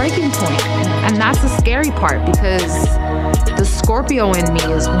at a breaking point, and that's the scary part because the Scorpio in me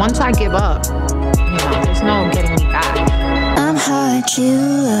is once I give up, you know, there's no getting me back. I'm hard to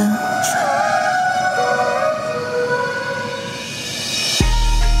love.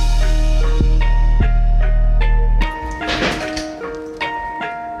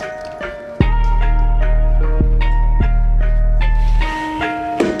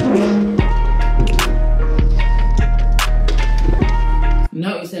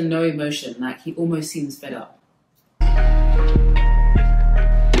 Notice and no emotion, like he almost seems fed up. I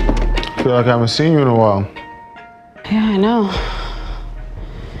feel like I haven't seen you in a while. Yeah, I know.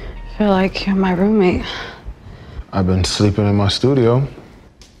 I feel like you're my roommate. I've been sleeping in my studio.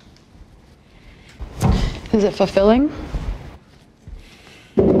 Is it fulfilling?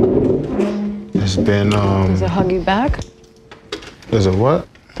 It's been, Does it hug you back? Does it what?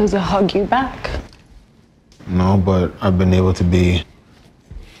 Does it hug you back? No, but I've been able to be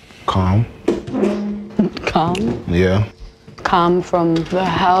calm. Calm? Yeah. Calm from the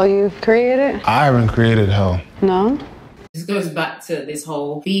hell you've created? I haven't created hell. No? This goes back to this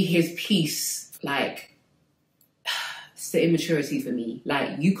whole be his peace, like, it's the immaturity for me.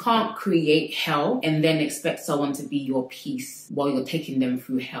 Like, you can't create hell and then expect someone to be your peace while you're taking them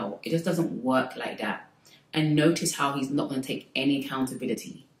through hell. It just doesn't work like that. And notice how he's not going to take any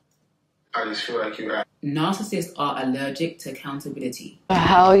accountability. I just feel like you act. Narcissists are allergic to accountability. The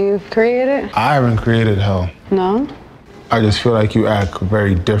hell you've created? I haven't created hell. No? I just feel like you act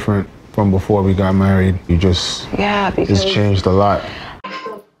very different from before we got married. You just, because it's changed a lot.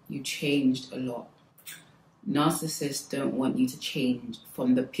 You changed a lot. Narcissists don't want you to change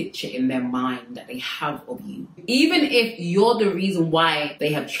from the picture in their mind that they have of you. Even if you're the reason why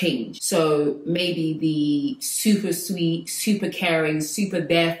they have changed. So maybe the super sweet, super caring, super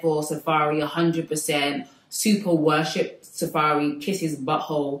there for Safaree 100%, super worship Safaree, kiss his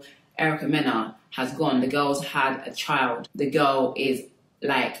butthole, Erica Mena has gone. The girl's had a child. The girl is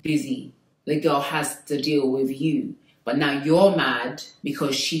like busy. The girl has to deal with you. But now you're mad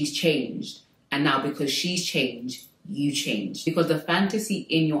because she's changed. And now because she's changed, you change. Because the fantasy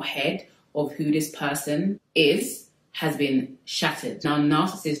in your head of who this person is has been shattered. Now,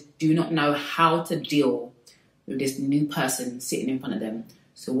 narcissists do not know how to deal with this new person sitting in front of them.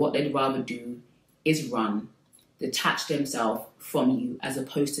 So what they'd rather do is run, detach themselves from you, as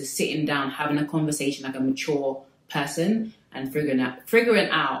opposed to sitting down, having a conversation like a mature person and figuring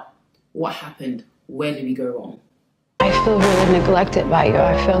out what happened. Where did we go wrong? I feel really neglected by you.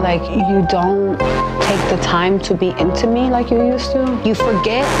 I feel like you don't take the time to be into me like you used to. You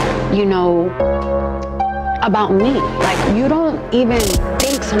forget, you know, about me. Like, you don't even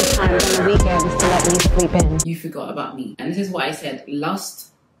think sometimes on the weekends to let me sleep in. You forgot about me. And this is what I said,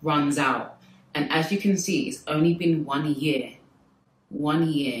 lust runs out. And as you can see, it's only been 1 year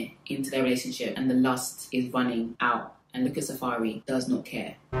into their relationship and the lust is running out. And look at Safaree, does not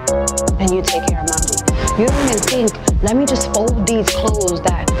care. And you take care of mommy. You don't even think, let me just fold these clothes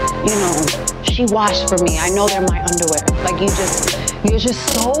that, you know, she washed for me. I know they're my underwear. Like, you're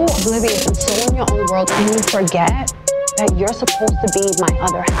just so oblivious and so in your own world, and you forget that you're supposed to be my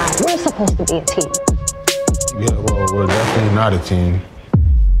other half. We're supposed to be a team. Yeah, well, we're definitely not a team.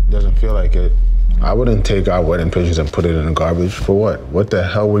 Doesn't feel like it. I wouldn't take our wedding pictures and put it in the garbage. For what? What the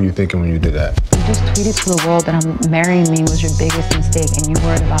hell were you thinking when you did that? You just tweeted to the world that marrying me was your biggest mistake, and you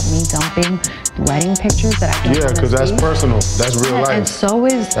worried about me dumping wedding pictures that I don't Yeah, because that's personal. That's real life. And so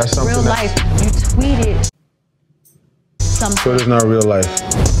is real life. You tweeted something. So it's not real life.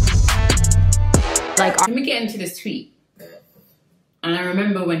 Like, let me get into this tweet. And I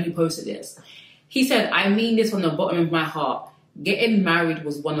remember when he posted this. He said, I mean this from the bottom of my heart. Getting married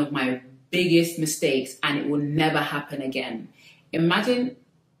was one of my biggest mistakes and it will never happen again. Imagine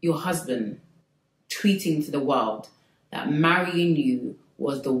your husband tweeting to the world that marrying you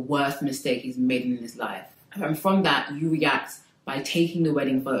was the worst mistake he's made in his life. And from that, you react by taking the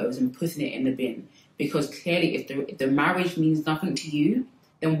wedding photos and putting it in the bin. Because clearly, if the marriage means nothing to you,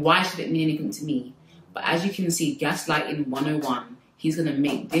 then why should it mean anything to me? But as you can see, gaslighting 101, he's going to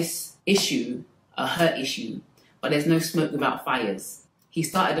make this issue a her issue. But there's no smoke without fires. He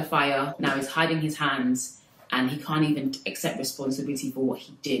started a fire, now he's hiding his hands, and he can't even accept responsibility for what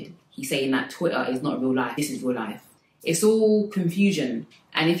he did. He's saying that Twitter is not real life, this is real life. It's all confusion.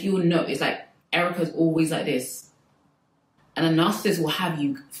 And if you'll notice, like, Erica's always like this. And a narcissist will have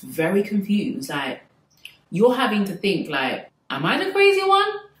you very confused. Like, you're having to think, like, am I the crazy one?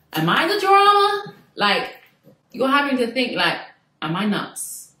 Am I the drama? Like, you're having to think, like, am I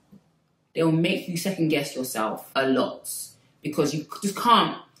nuts? They'll make you second guess yourself a lot. Because you just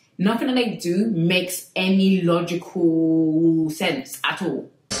can't. Nothing that they do makes any logical sense at all.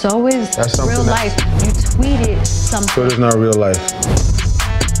 So is real life. You tweeted something. So it's not real life.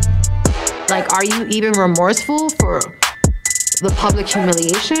 Like, are you even remorseful for the public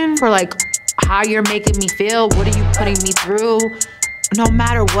humiliation? For, like, how you're making me feel? What are you putting me through? No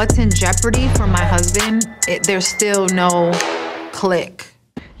matter what's in jeopardy for my husband, there's still no click.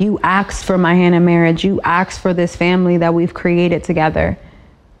 You asked for my hand in marriage. You asked for this family that we've created together.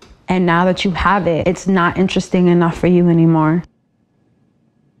 And now that you have it, it's not interesting enough for you anymore.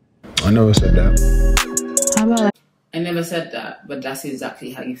 I never said that. How about that? I never said that, but that's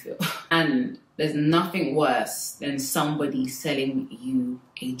exactly how you feel. And there's nothing worse than somebody selling you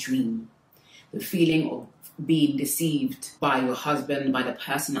a dream. The feeling of being deceived by your husband, by the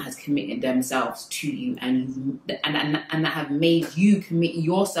person that has committed themselves to you and that have made you commit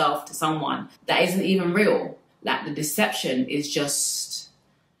yourself to someone that isn't even real. Like, the deception is just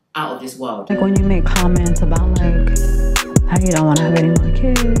out of this world. Like when you make comments about, like, how you don't want to have any more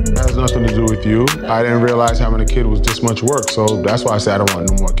kids. It has nothing to do with you. I didn't realize having a kid was this much work, so that's why I said I don't want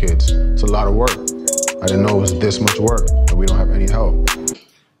no more kids. It's a lot of work. I didn't know it was this much work, and we don't have any help.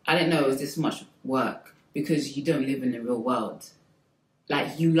 I didn't know it was this much work because you don't live in the real world.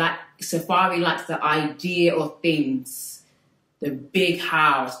 Like, Safaree likes the idea of things. The big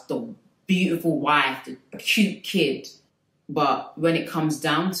house, the beautiful wife, the cute kid. But when it comes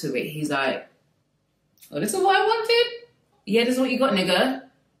down to it, he's like, oh, this is what I wanted? Yeah, this is what you got, nigga.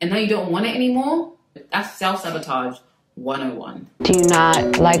 And now you don't want it anymore? That's self-sabotage 101. Do you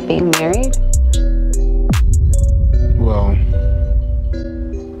not like being married? Well,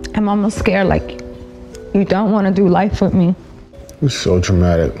 I'm almost scared, like, you don't want to do life with me. it was so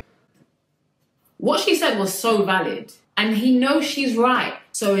dramatic. What she said was so valid. And he knows she's right.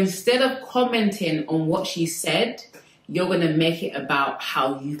 So instead of commenting on what she said, you're going to make it about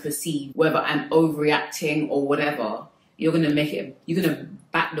how you perceive, whether I'm overreacting or whatever. You're going to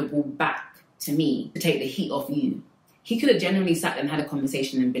back the ball back to me to take the heat off you. He could have genuinely sat and had a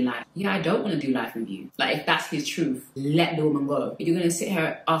conversation and been like, yeah, I don't want to do life with you. Like, if that's his truth, let the woman go. But you're going to sit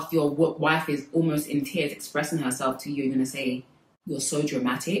here after your wife is almost in tears expressing herself to you. You're going to say, you're so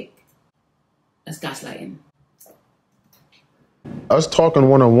dramatic. That's gaslighting. Us talking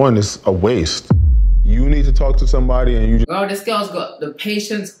one-on-one is a waste. You need to talk to somebody and you just... Well, this girl's got the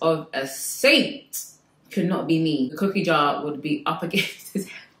patience of a saint. Could not be me. The cookie jar would be up against his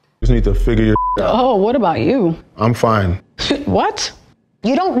head. Just need to figure your out. Oh, what about you? I'm fine. What?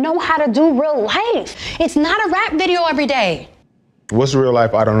 You don't know how to do real life. It's not a rap video every day. What's real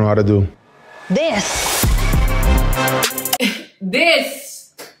life I don't know how to do? This. This.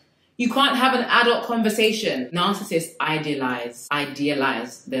 You can't have an adult conversation. Narcissists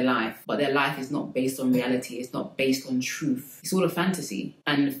idealize their life, but their life is not based on reality. It's not based on truth. It's all a fantasy.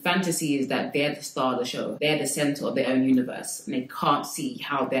 And fantasy is that they're the star of the show. They're the center of their own universe. And they can't see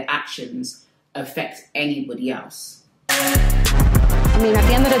how their actions affect anybody else. I mean, at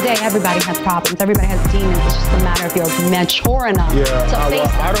the end of the day, everybody has problems. Everybody has demons. It's just a matter if you're mature enough to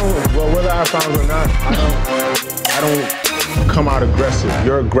face them. Well, whether I have problems or not, I don't come out aggressive.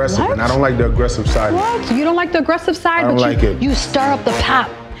 You're aggressive, and I don't like the aggressive side. What? You don't like the aggressive side? I don't like it. You stir up the pot.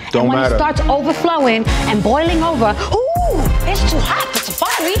 Don't and when matter. it starts overflowing and boiling over, ooh, it's too hot for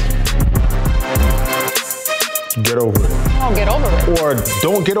Safaree. Get over it. Oh, get over it. Or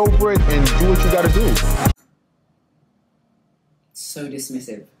don't get over it and do what you gotta do. So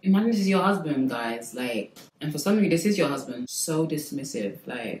dismissive. Imagine this is your husband, guys. Like, and for some of you, this is your husband. So dismissive.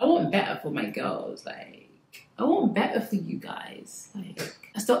 Like, I want better for my girls. Like, I want better for you guys. Like,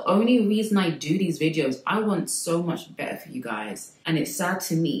 that's the only reason I do these videos. I want so much better for you guys. And it's sad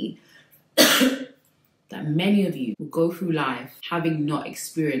to me that many of you will go through life having not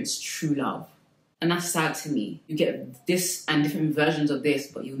experienced true love. And that's sad to me. You get this and different versions of this,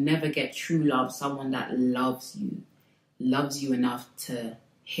 but you'll never get true love, someone that loves you enough to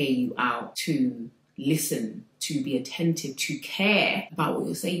hear you out, to listen, to be attentive, to care about what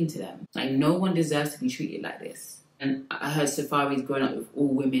you're saying to them. Like, no one deserves to be treated like this. And I heard Safaree's growing up with all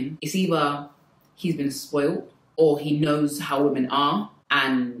women. It's either he's been spoiled or he knows how women are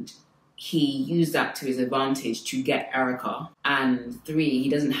and he used that to his advantage to get Erica. And 3, he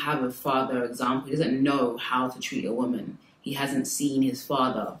doesn't have a father example. He doesn't know how to treat a woman. He hasn't seen his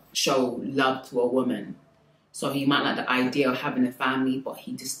father show love to a woman. So he might like the idea of having a family, but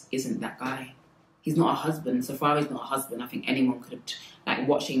he just isn't that guy. He's not a husband. Safaree's not a husband. I think anyone could have, like,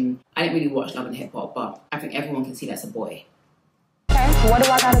 watching, I didn't really watch Love and Hip Hop, but I think everyone can see that's a boy. Okay, what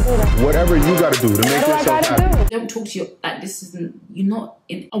do I gotta do then? Whatever you gotta do to make yourself happy. Don't talk to your, like, this isn't, you're not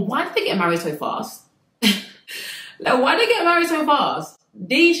in, why did they get married so fast? Like, why did they get married so fast?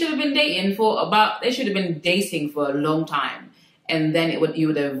 They should have been dating they should have been dating for a long time. And then you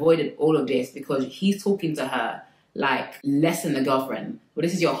would have avoided all of this because he's talking to her like less than a girlfriend. But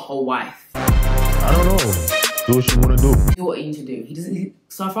this is your whole wife. I don't know. Do what you want to do. Do what you need to do.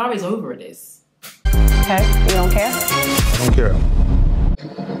 Safaree's over this. Okay, you don't care? I don't care.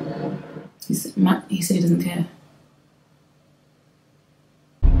 He said he doesn't care.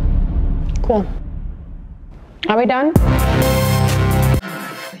 Cool. Are we done?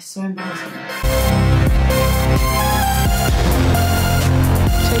 It's so embarrassing.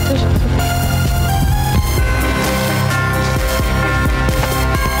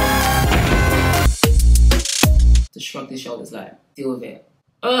 Just shrug his shoulders, like, deal with it.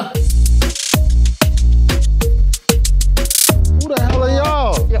 Ugh. Who the hell are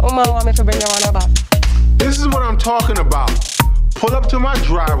y'all? Your woman want me to bring you on back. This is what I'm talking about. Pull up to my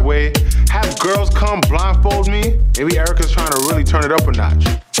driveway, have girls come blindfold me. Maybe Erica's trying to really turn it up a notch.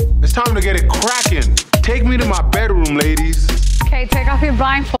 It's time to get it cracking. Take me to my bedroom, ladies. Okay, take off your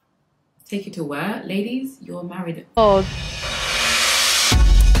blindfold. Take you to where, ladies? You're married. Oh.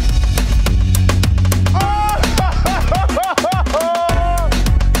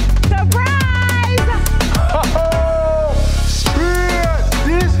 Surprise! Spirit!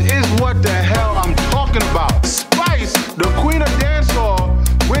 This is what the hell I'm talking about. Spice, the queen of dancehall,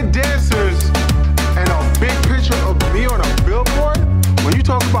 with dancers, and a big picture of me on a billboard. When you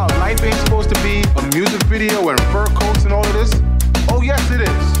talk about life ain't supposed to be a music video and fur coats and all of this, oh yes it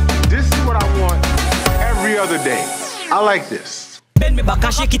is. This is what I want every other day. I like this. Bend me back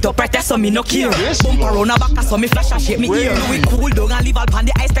and shake it up right there so me no care. Bump around a back so me flash and shake me ear. We cool down and leave all pan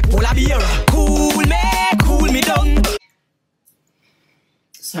the ice take polar beer. Cool me down.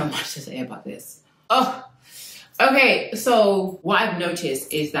 So much to say about this. Oh, okay. So what I've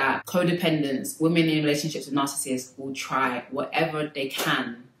noticed is that codependents, women in relationships with narcissists, will try whatever they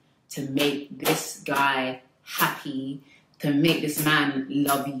can to make this guy happy, to make this man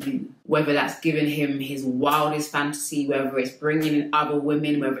love you. Whether that's giving him his wildest fantasy, whether it's bringing in other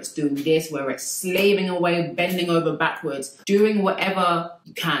women, whether it's doing this, whether it's slaving away, bending over backwards, doing whatever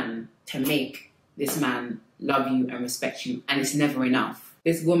you can to make this man love you and respect you. And it's never enough.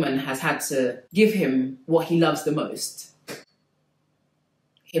 This woman has had to give him what he loves the most.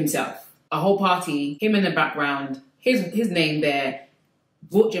 Himself. A whole party, him in the background, his name there,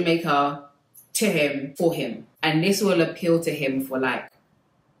 brought Jamaica to him, for him. And this will appeal to him for like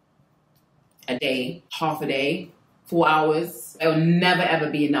a day, half a day, 4 hours. It will never ever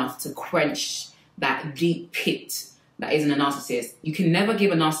be enough to quench that deep pit that isn't a narcissist. You can never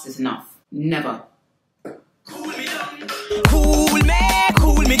give a narcissist enough. Never. Cool me down.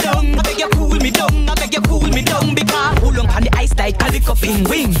 I beg you cool me down. I beg you cool me down. Because hold on the ice like a lick up in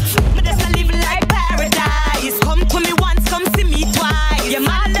wing. Me just live like paradise. Come to me once, come see me twice. Your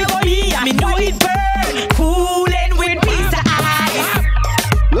man love me, I mean know it burn. Cooling with peace of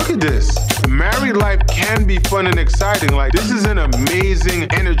ice. Look at this. Married life can be fun and exciting. Like, this is an amazing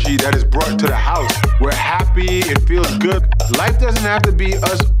energy that is brought to the house. We're happy, it feels good. Life doesn't have to be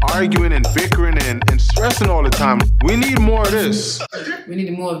us arguing and bickering and stressing all the time. We need more of this. We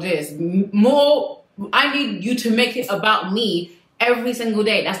need more of this. More, I need you to make it about me every single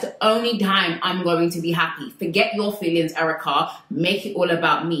day. That's the only time I'm going to be happy. Forget your feelings, Erica. Make it all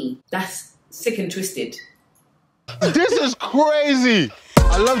about me. That's sick and twisted. This is crazy.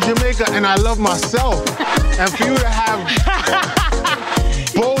 I love Jamaica and I love myself. And for you to have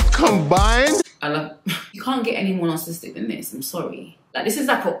both combined. You can't get any more narcissistic than this. I'm sorry. Like, this is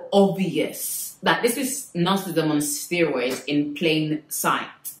like an obvious. Like, this is narcissism on steroids in plain sight.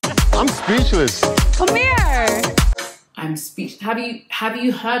 I'm speechless. Come here. I'm speechless. Have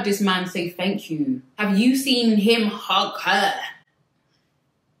you heard this man say thank you? Have you seen him hug her?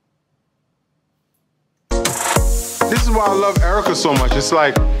 This is why I love Erica so much. It's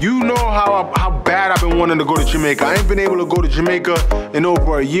like, you know how bad I've been wanting to go to Jamaica. I ain't been able to go to Jamaica in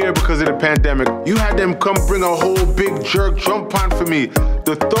over a year because of the pandemic. You had them come bring a whole big jerk jump pond for me.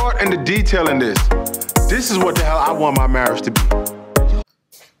 The thought and the detail in this is what the hell I want my marriage to be.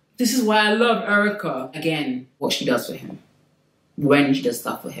 This is why I love Erica. Again, what she does for him. When she does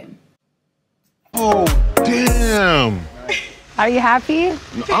stuff for him. Oh, damn. Are you happy?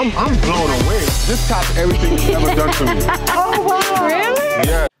 I'm blown away. This tops everything you've ever done for me. Oh, wow. Really?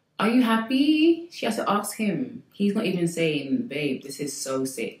 Yeah. Are you happy? She has to ask him. He's not even saying, babe, this is so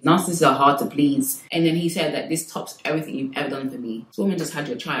sick. Narcissists are hard to please. And then he said that this tops everything you've ever done for me. This woman just had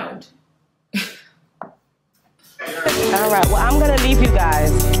your child. All right, well, I'm gonna leave you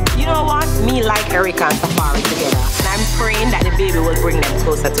guys. You know what? Me like Erica and Safaree together. And I'm praying that the baby will bring them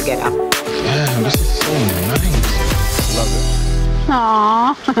closer together. Damn, this is so nice. Love it.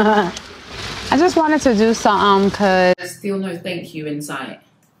 Aww. I just wanted to do something because There's still no thank you in sight.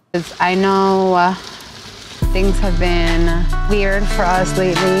 I know things have been weird for us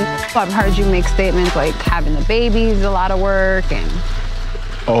lately. I've heard you make statements like having the baby is a lot of work and...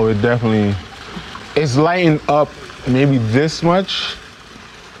 Oh, it definitely... It's lightened up maybe this much,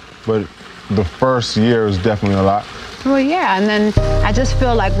 but the first year is definitely a lot. Well, yeah, and then I just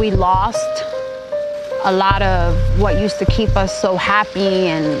feel like we lost a lot of what used to keep us so happy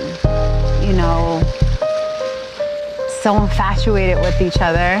and, you know, so infatuated with each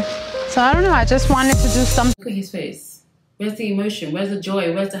other. So I don't know, I just wanted to do something. Look at his face. Where's the emotion? Where's the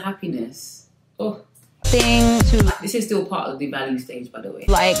joy? Where's the happiness? Oh. This is still part of the value stage, by the way.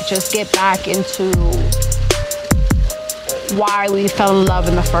 Like, just get back into why we fell in love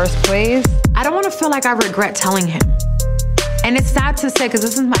in the first place. I don't want to feel like I regret telling him. And it's sad to say, because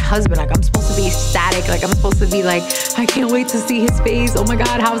this is my husband. Like, I'm supposed to be ecstatic. Like, I'm supposed to be like, I can't wait to see his face. Oh my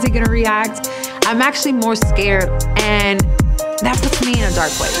God, how is he going to react? I'm actually more scared. And that puts me in a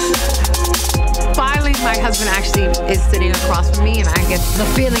dark place. Finally, my husband actually is sitting across from me and I get the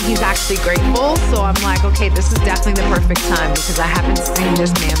feeling he's actually grateful. So I'm like, okay, this is definitely the perfect time because I haven't seen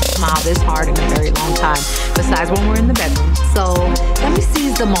this man smile this hard in a very long time, besides when we're in the bedroom. So let me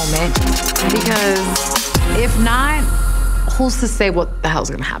seize the moment because if not, who's to say what the hell's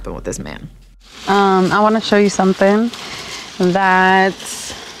gonna happen with this man? I want to show you something that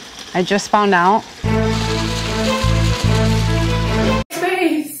I just found out.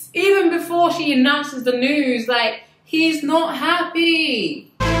 Even before she announces the news, like, he's not happy.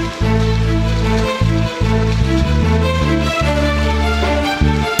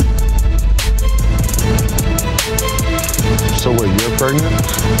 So wait, you're pregnant?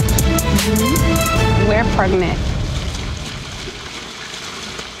 Mm-hmm. We're pregnant.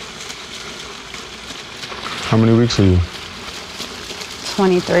 How many weeks are you?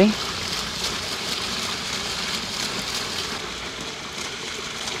 23.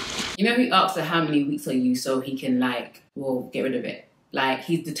 You know, he asks her how many weeks are you so he can, like, well, get rid of it. Like,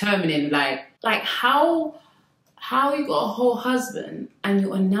 he's determining, like how you got a whole husband and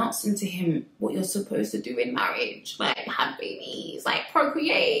you're announcing to him what you're supposed to do in marriage. Like, have babies, like,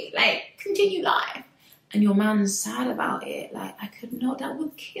 procreate, like, continue life. And your man's sad about it. Like, I could not, that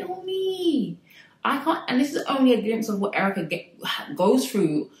would kill me. I can't, and this is only a glimpse of what Erica goes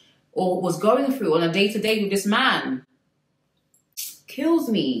through or was going through on a day-to-day with this man. Kills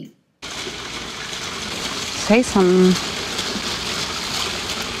me. Say something.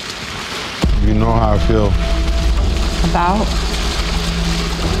 You know how I feel About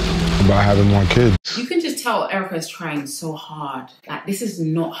having more kids. You can just tell Erica is trying so hard. Like, this is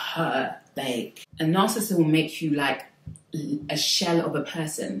not her. Like, a narcissist will make you like a shell of a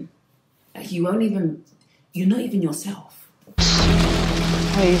person. Like, you're not even yourself.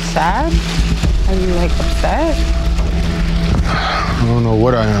 Are you sad? Are you like upset? I don't know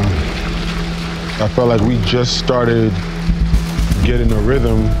what I am. I felt like we just started getting a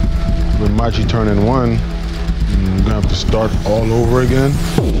rhythm with Machi turning 1. We're gonna have to start all over again.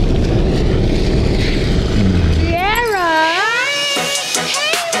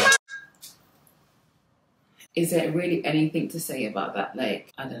 Is there really anything to say about that?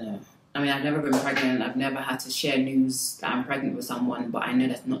 Like, I don't know. I mean, I've never been pregnant. I've never had to share news that I'm pregnant with someone, but I know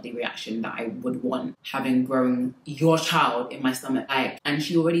that's not the reaction that I would want having grown your child in my stomach. Like, and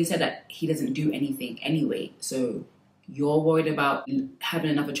she already said that he doesn't do anything anyway. So you're worried about having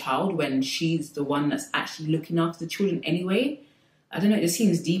another child when she's the one that's actually looking after the children anyway? I don't know. It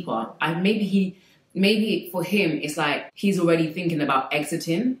seems deeper. Maybe for him, it's like he's already thinking about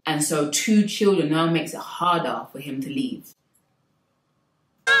exiting. And so 2 children now makes it harder for him to leave.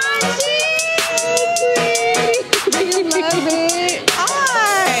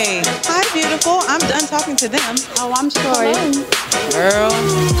 Hi. Hi, beautiful. I'm done talking to them. Oh, I'm sorry. Girl,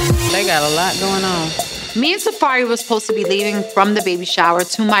 they got a lot going on. Me and Safaree were supposed to be leaving from the baby shower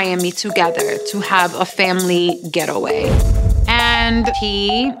to Miami together to have a family getaway. And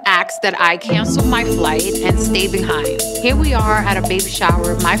he asked that I cancel my flight and stay behind. Here we are at a baby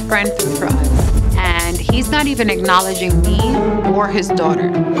shower my friend threw for us. And he's not even acknowledging me or his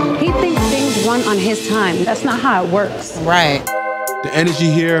daughter. He thinks things run on his time. That's not how it works. Right. The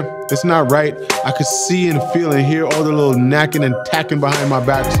energy here, it's not right. I could see and feel and hear all the little knacking and tacking behind my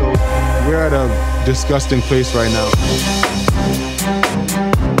back. So we're at a disgusting place right now.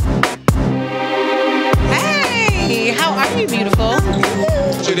 Hey, how are you, beautiful?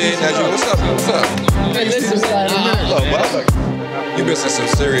 What you did, Andrew? What's up? What's up? Hey, this is Look, you missing some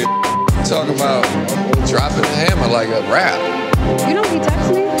serious talking about dropping a hammer like a rap. You know what he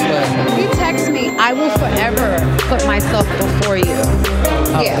texted me? He texted me, I will forever put myself before you.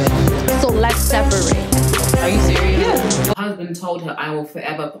 Yeah. So let's separate. Are you serious? Yeah. Her husband told her, I will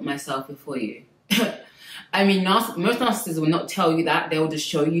forever put myself before you. I mean, most narcissists will not tell you that. They'll just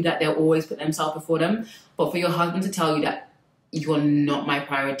show you that they'll always put themselves before them. But for your husband to tell you that you're not my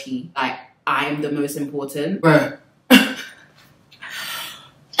priority, like, I am the most important.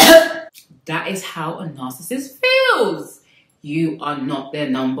 That is how a narcissist feels. You are not their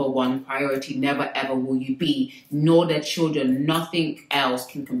number 1 priority. Never ever will you be, nor their children. Nothing else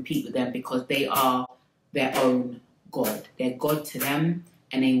can compete with them because they are their own God. They're God to them,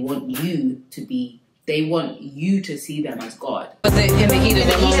 and they want you to see them as God. Was it in the heat of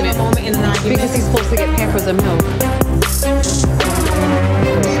the moment in an argument? Because he's supposed to get Pampers and milk.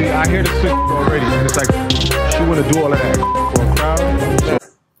 See, I hear the switch already. It's like she want to do all of that for a crowd.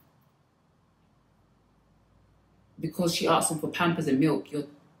 Because she asked him for Pampers and milk,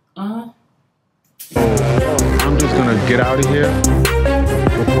 I'm just gonna get out of here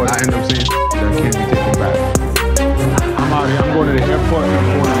before I end up saying that can't be taken back. I'm out here. I'm going to the airport. I'm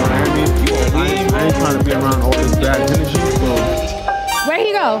going to Miami. I ain't trying to be around all this bad energy. So Where'd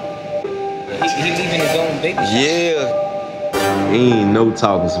he go? He leaving his own baby. Yeah. Ain't no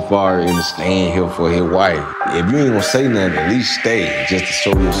talking Safaree and staying here for his wife. If you ain't gonna say nothing, at least stay just to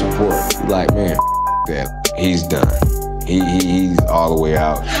show your support. Like, man, that. He's done. He's all the way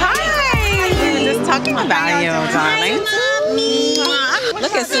out. Hi! We were just talking about you, darling.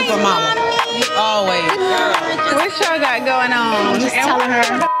 Look at Super Mama. You always, girl. What show got going on? I'm just telling her.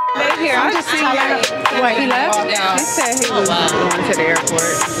 Here, I'm just telling her. What, he left? Yeah. He said he was going to the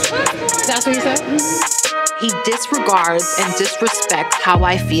airport. That's what he said? He disregards and disrespects how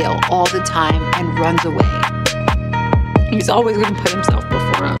I feel all the time and runs away. He's always going to put himself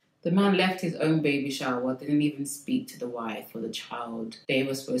before us. the man left his own baby shower, didn't even speak to the wife or the child. They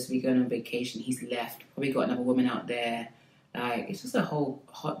were supposed to be going on vacation. He's left, probably got another woman out there. Like, it's just a whole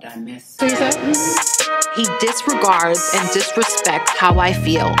hot damn mess. He disregards and disrespects how I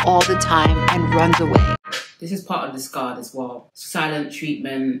feel all the time and runs away. This is part of the scar as well. Silent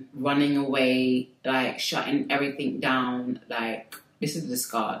treatment, running away, like shutting everything down. Like, this is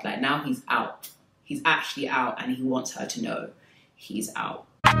discard. Like, now he's out. He's actually out, and he wants her to know he's out.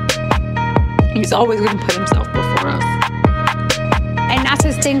 He's always going to put himself before us. And that's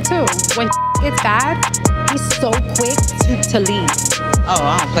his thing too. When gets bad, he's so quick to leave. Oh,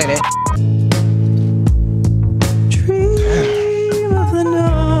 I don't play that. Dream of the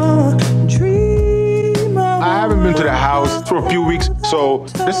night, dream of for a few weeks. So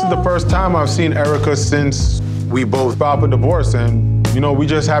this is the first time I've seen Erica since we both filed for divorce, and you know, we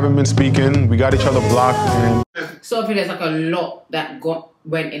just haven't been speaking. We got each other blocked. And so I think there's like a lot that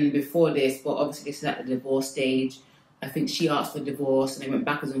went in before this, but obviously this is at the divorce stage. I think she asked for divorce and they went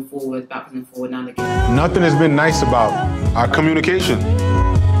backwards and forwards, now they can. Nothing has been nice about our communication.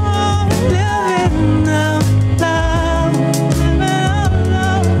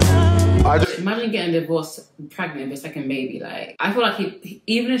 Imagine getting divorced, pregnant with a second baby. Like, I feel like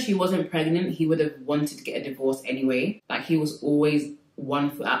even if she wasn't pregnant, he would have wanted to get a divorce anyway. Like, he was always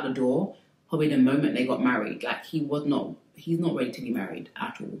 1 foot out the door. Probably the moment they got married, like he's not ready to be married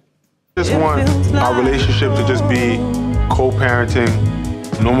at all. I just want our relationship to just be co-parenting,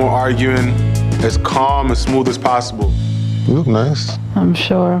 no more arguing, as calm, as smooth as possible. You look nice. I'm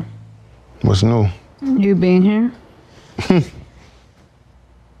sure. What's new? You being here?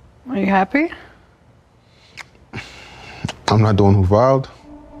 Are you happy? I'm not the one who filed.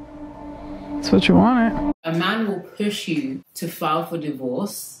 That's what you wanted. A man will push you to file for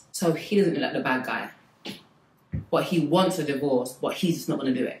divorce so he doesn't look like the bad guy. But he wants a divorce, but he's just not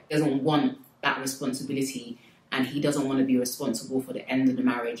going to do it. He doesn't want that responsibility, and he doesn't want to be responsible for the end of the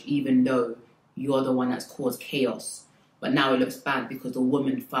marriage, even though you're the one that's caused chaos. But now it looks bad because the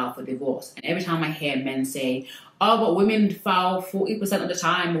woman filed for divorce. And every time I hear men say, oh, but women file 40% of the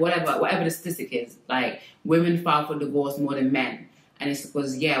time, or whatever the statistic is, like, women file for divorce more than men. And it's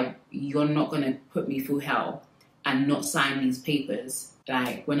because, yeah, you're not going to put me through hell and not sign these papers.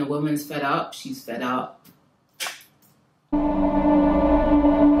 Like, when a woman's fed up, she's fed up.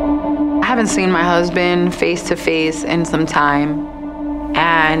 I haven't seen my husband face to face in some time.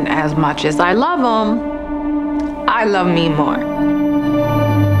 And as much as I love him, I love me more.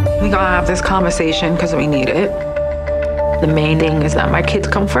 We gotta have this conversation because we need it. The main thing is that my kids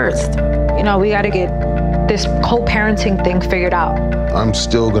come first. You know, we gotta get this co-parenting thing figured out. I'm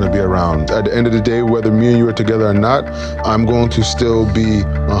still going to be around. At the end of the day, whether me and you are together or not, I'm going to still be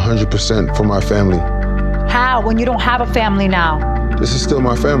 100% for my family. How, when you don't have a family now? This is still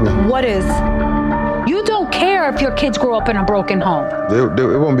my family. What is? You don't care if your kids grow up in a broken home.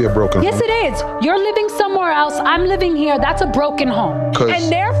 It won't be a broken home. Yes, it is. You're living somewhere else. I'm living here. That's a broken home.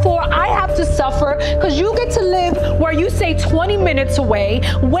 And therefore, I have to suffer because you get to live where you say 20 minutes away,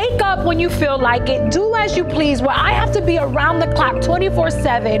 wake up when you feel like it, do as you please, where I have to be around the clock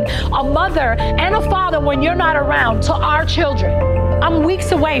 24/7, a mother and a father when you're not around to our children. I'm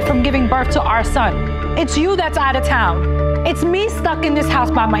weeks away from giving birth to our son. It's you that's out of town. It's me stuck in this house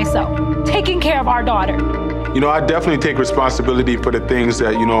by myself, taking care of our daughter. You know, I definitely take responsibility for the things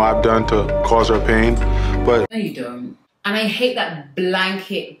that, you know, I've done to cause her pain, but... No, you don't. And I hate that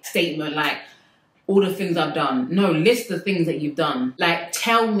blanket statement, like, all the things I've done. No, list the things that you've done. Like,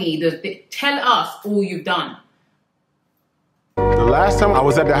 tell us all you've done. The last time I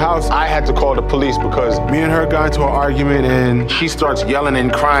was at the house, I had to call the police because me and her got into an argument and she starts yelling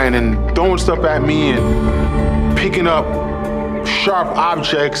and crying and throwing stuff at me and picking up sharp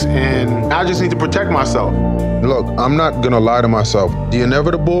objects, and I just need to protect myself. Look, I'm not gonna lie to myself. The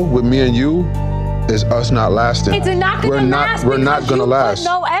inevitable with me and you is us not lasting. It's not gonna last. We're not gonna last.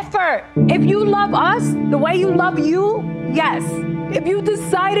 No effort. If you love us the way you love you, yes. If you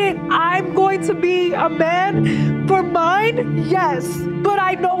decided I'm going to be a man for mine, yes. But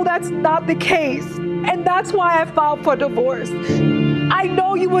I know that's not the case. And that's why I filed for divorce. I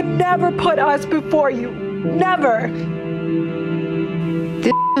know you would never put us before you. Never.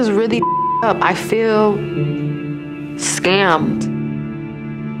 This is really up. I feel scammed.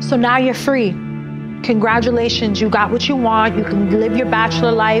 So now you're free. Congratulations, you got what you want. You can live your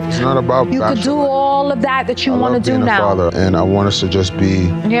bachelor life. It's not about you could do all of that you want to do now. Father, and I want us to just be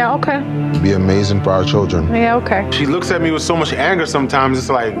be amazing for our children. Yeah, okay. She looks at me with so much anger sometimes. It's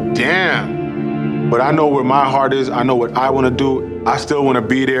like, damn. But I know where my heart is. I know what I want to do. I still want to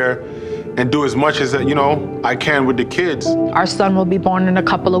be there and do as much as I can with the kids. Our son will be born in a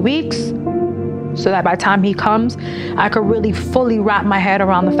couple of weeks, so that by the time he comes, I could really fully wrap my head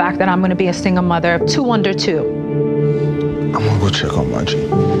around the fact that I'm gonna be a single mother of 2 under 2. I'm gonna go check on my G.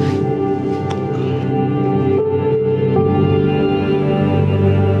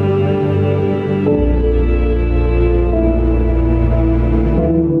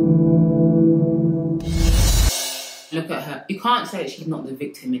 Look at her. You can't say that she's not the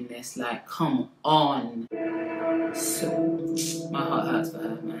victim in this. Like, come on. So, my heart hurts for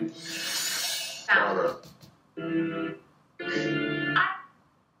her, man. I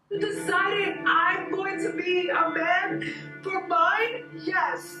decided I'm going to be a man for mine,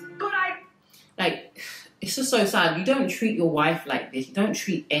 yes. But Like, it's just so sad. You don't treat your wife like this. You don't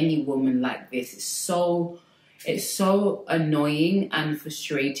treat any woman like this. It's so annoying and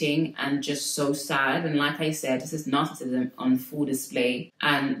frustrating and just so sad. And like I said, this is narcissism on full display.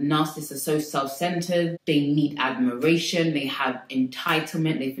 And narcissists are so self-centered. They need admiration. They have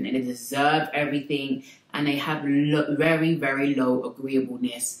entitlement. They think they deserve everything. And they have very, very low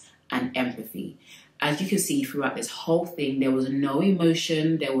agreeableness and empathy. As you can see throughout this whole thing, there was no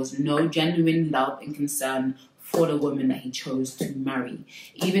emotion. There was no genuine love and concern for the woman that he chose to marry.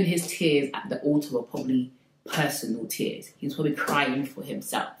 Even his tears at the altar were probably personal tears. He was probably crying for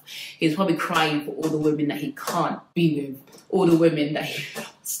himself. He was probably crying for all the women that he can't be with, all the women that he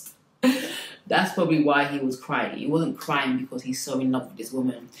lost. That's probably why he was crying. He wasn't crying because he's so in love with this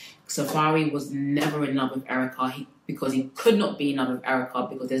woman. Safaree was never in love with Erica because he could not be in love with Erica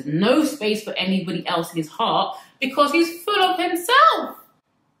because there's no space for anybody else in his heart because he's full of himself.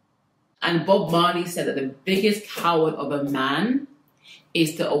 And Bob Marley said that the biggest coward of a man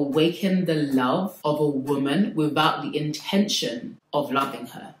is to awaken the love of a woman without the intention of loving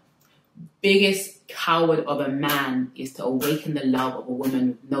her. Biggest coward of a man is to awaken the love of a woman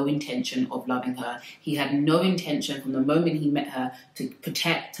with no intention of loving her. He had no intention from the moment he met her to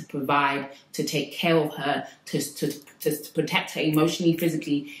protect, to provide, to take care of her, to protect her emotionally,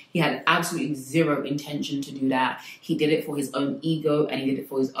 physically. He had absolutely zero intention to do that. He did it for his own ego and he did it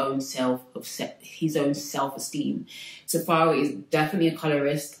for his own self-esteem. Safaree is definitely a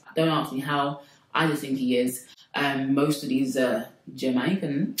colorist. Don't ask me how. I just think he is. Most of these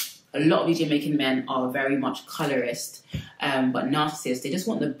Jamaican. A lot of these Jamaican men are very much colorist, but narcissists. They just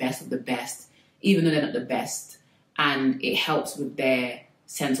want the best of the best, even though they're not the best. And it helps with their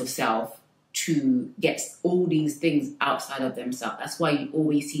sense of self to get all these things outside of themselves. That's why you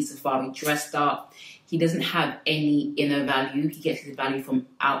always see Safaree dressed up. He doesn't have any inner value. He gets his value from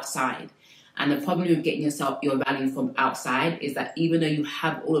outside. And the problem with getting your value from outside is that even though you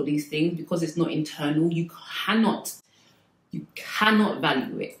have all of these things, because it's not internal, you cannot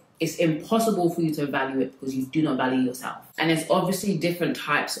value it. It's impossible for you to value it because you do not value yourself. And there's obviously different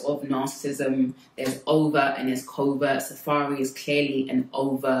types of narcissism. There's overt and there's covert. Safaree is clearly an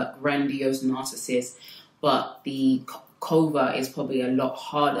overt, grandiose narcissist, but the covert is probably a lot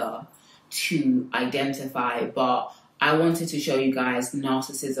harder to identify. But I wanted to show you guys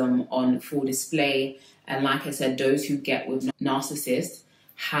narcissism on full display. And like I said, those who get with narcissists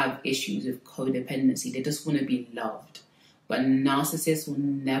have issues with codependency. They just want to be loved. But narcissists will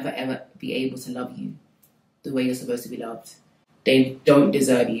never, ever be able to love you the way you're supposed to be loved. They don't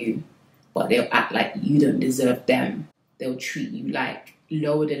deserve you, but they'll act like you don't deserve them. They'll treat you like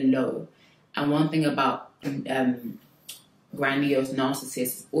lower than low. And one thing about grandiose narcissists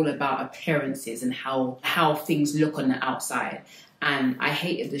is all about appearances and how things look on the outside. And I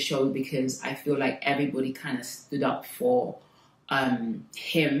hated the show because I feel like everybody kind of stood up for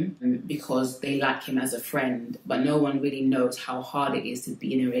him because they like him as a friend, but no one really knows how hard it is to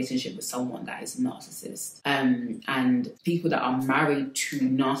be in a relationship with someone that is a narcissist. And people that are married to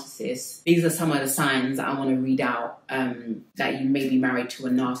narcissists, these are some of the signs that I want to read out that you may be married to a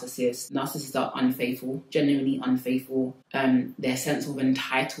narcissist. Narcissists are unfaithful, genuinely unfaithful. Their sense of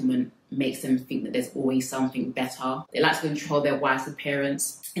entitlement makes them think that there's always something better. They like to control their wife's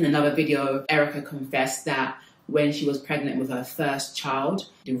appearance. In another video, Erica confessed that when she was pregnant with her first child,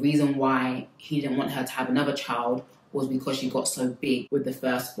 the reason why he didn't want her to have another child was because she got so big with the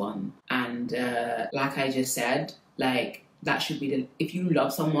first one. And like I just said, like that should be if you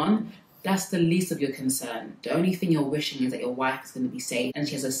love someone, that's the least of your concern. The only thing you're wishing is that your wife is going to be safe and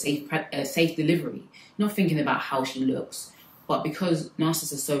she has a safe delivery. You're not thinking about how she looks. But because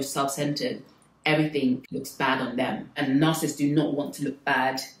narcissists are so self-centered, everything looks bad on them. And narcissists do not want to look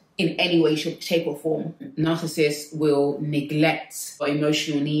bad in any way, shape or form. Narcissists will neglect your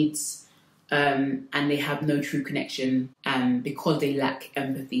emotional needs and they have no true connection because they lack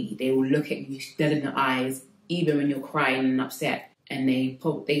empathy. They will look at you dead in the eyes even when you're crying and upset, and they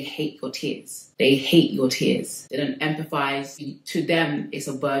hate your tears. They hate your tears. They don't empathize. To them, it's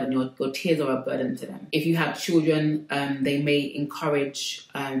a burden. Your tears are a burden to them. If you have children, they may encourage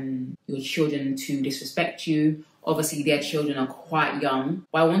your children to disrespect you. Obviously, their children are quite young.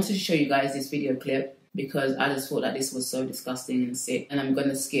 But I wanted to show you guys this video clip because I just thought that this was so disgusting and sick. And I'm going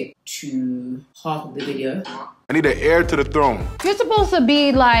to skip to half of the video. I need an heir to the throne. You're supposed to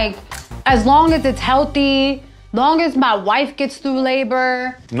be like, as long as it's healthy, long as my wife gets through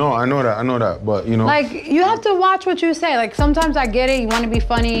labor. No, I know that, but you know. Like, you have to watch what you say. Like, sometimes I get it, you want to be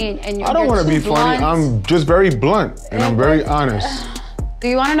funny and you're I don't want to be funny, I'm just very blunt and I'm very honest. Do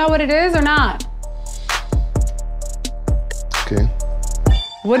you want to know what it is or not? Okay.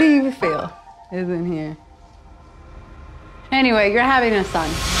 What do you feel is in here? Anyway, you're having a son.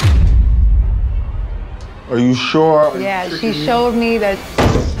 Are you sure? Yeah, she showed me that.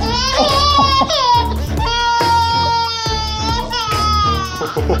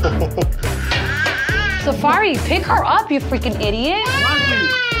 Safaree, pick her up, you freaking idiot.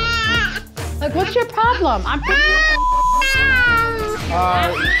 Like, what's your problem? I'm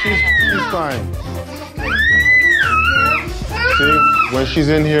She's fine. See, when she's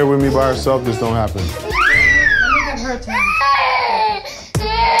in here with me by herself, this don't happen.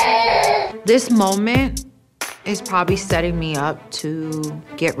 This moment is probably setting me up to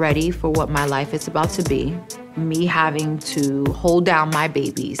get ready for what my life is about to be. Me having to hold down my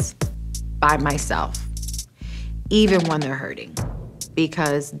babies by myself, even when they're hurting.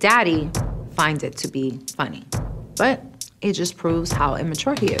 Because daddy finds it to be funny. But it just proves how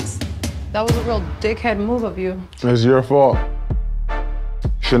immature he is. That was a real dickhead move of you. It's your fault.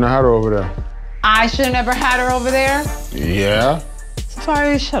 Shouldn't have had her over there. I should have never had her over there. Yeah?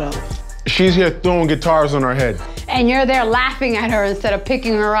 Safaree, shut up. She's here throwing guitars on her head. And you're there laughing at her instead of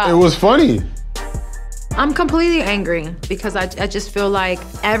picking her up. It was funny. I'm completely angry because I just feel like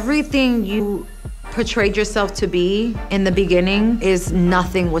everything you portrayed yourself to be in the beginning is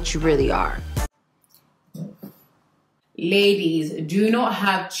nothing what you really are. Ladies, do not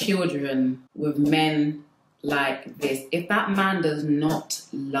have children with men like this. If that man does not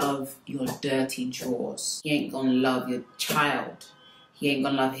love your dirty drawers, he ain't gonna love your child. He ain't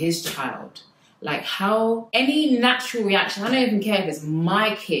gonna love his child. Like, how any natural reaction, I don't even care if it's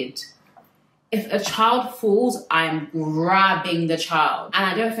my kid. If a child falls, I am grabbing the child. And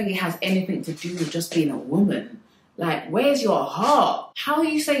I don't think it has anything to do with just being a woman. Like, where's your heart? How are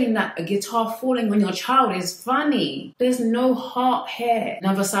you saying that a guitar falling when your child is funny? There's no heart here.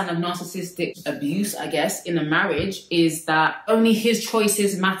 Another sign of narcissistic abuse, I guess, in a marriage is that only his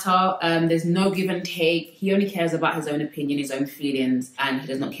choices matter. There's no give and take. He only cares about his own opinion, his own feelings, and he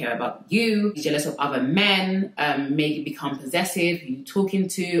does not care about you. He's jealous of other men, maybe become possessive. Who you talking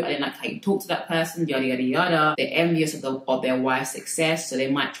to? I didn't like how you talk to that person, yada, yada, yada. They're envious of their wife's success, so they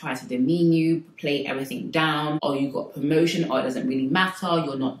might try to demean you, play everything down, or you got promotion, or it doesn't really matter,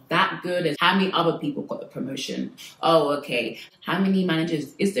 you're not that good. And how many other people got the promotion? Oh, okay. How many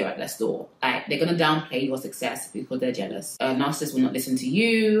managers is there at their store? Like, they're gonna downplay your success because they're jealous. A narcissist will not listen to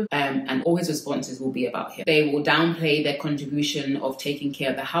you, and all his responses will be about him. They will downplay their contribution of taking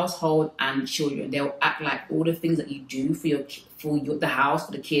care of the household and children. They'll act like all the things that you do for the house,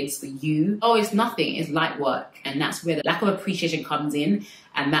 for the kids, for you, oh, it's nothing, it's light work. And that's where the lack of appreciation comes in,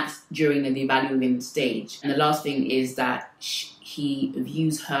 and that's during the devaluing stage. And the last thing is that he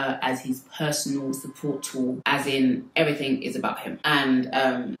views her as his personal support tool, as in everything is about him. And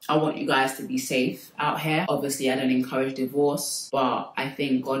I want you guys to be safe out here. Obviously, I don't encourage divorce, but I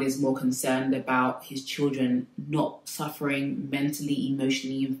think God is more concerned about his children not suffering mentally,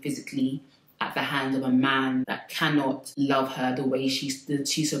 emotionally, and physically at the hands of a man that cannot love her the way she's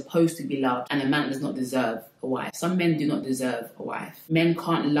supposed to be loved. And a man does not deserve a wife. Some men do not deserve a wife. Men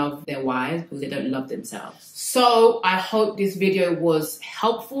can't love their wives because they don't love themselves. So I hope this video was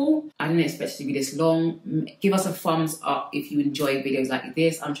helpful. I didn't expect it to be this long. Give us a thumbs up if you enjoy videos like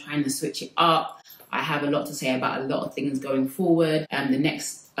this. I'm trying to switch it up. I have a lot to say about a lot of things going forward. The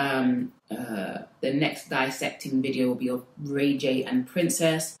next dissecting video will be of Ray J and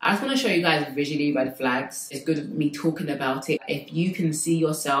Princess. I just want to show you guys visually red flags. It's good of me talking about it. If you can see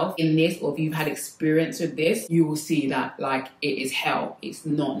yourself in this, or if you've had experience with this, you will see that, like, it is hell. It's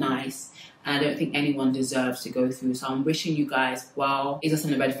not nice. And I don't think anyone deserves to go through. So I'm wishing you guys well. These are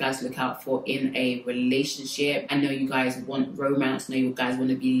some of the red flags to look out for in a relationship. I know you guys want romance. I know you guys want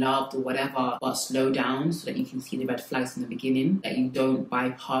to be loved or whatever. But slow down so that you can see the red flags in the beginning. That you don't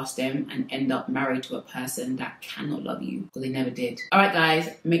bypass them and end up married to a person that cannot love you. Because they never did. Alright guys,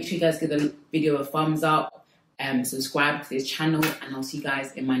 make sure you guys give the video a thumbs up. Subscribe to this channel. And I'll see you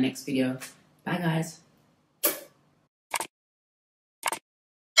guys in my next video. Bye guys.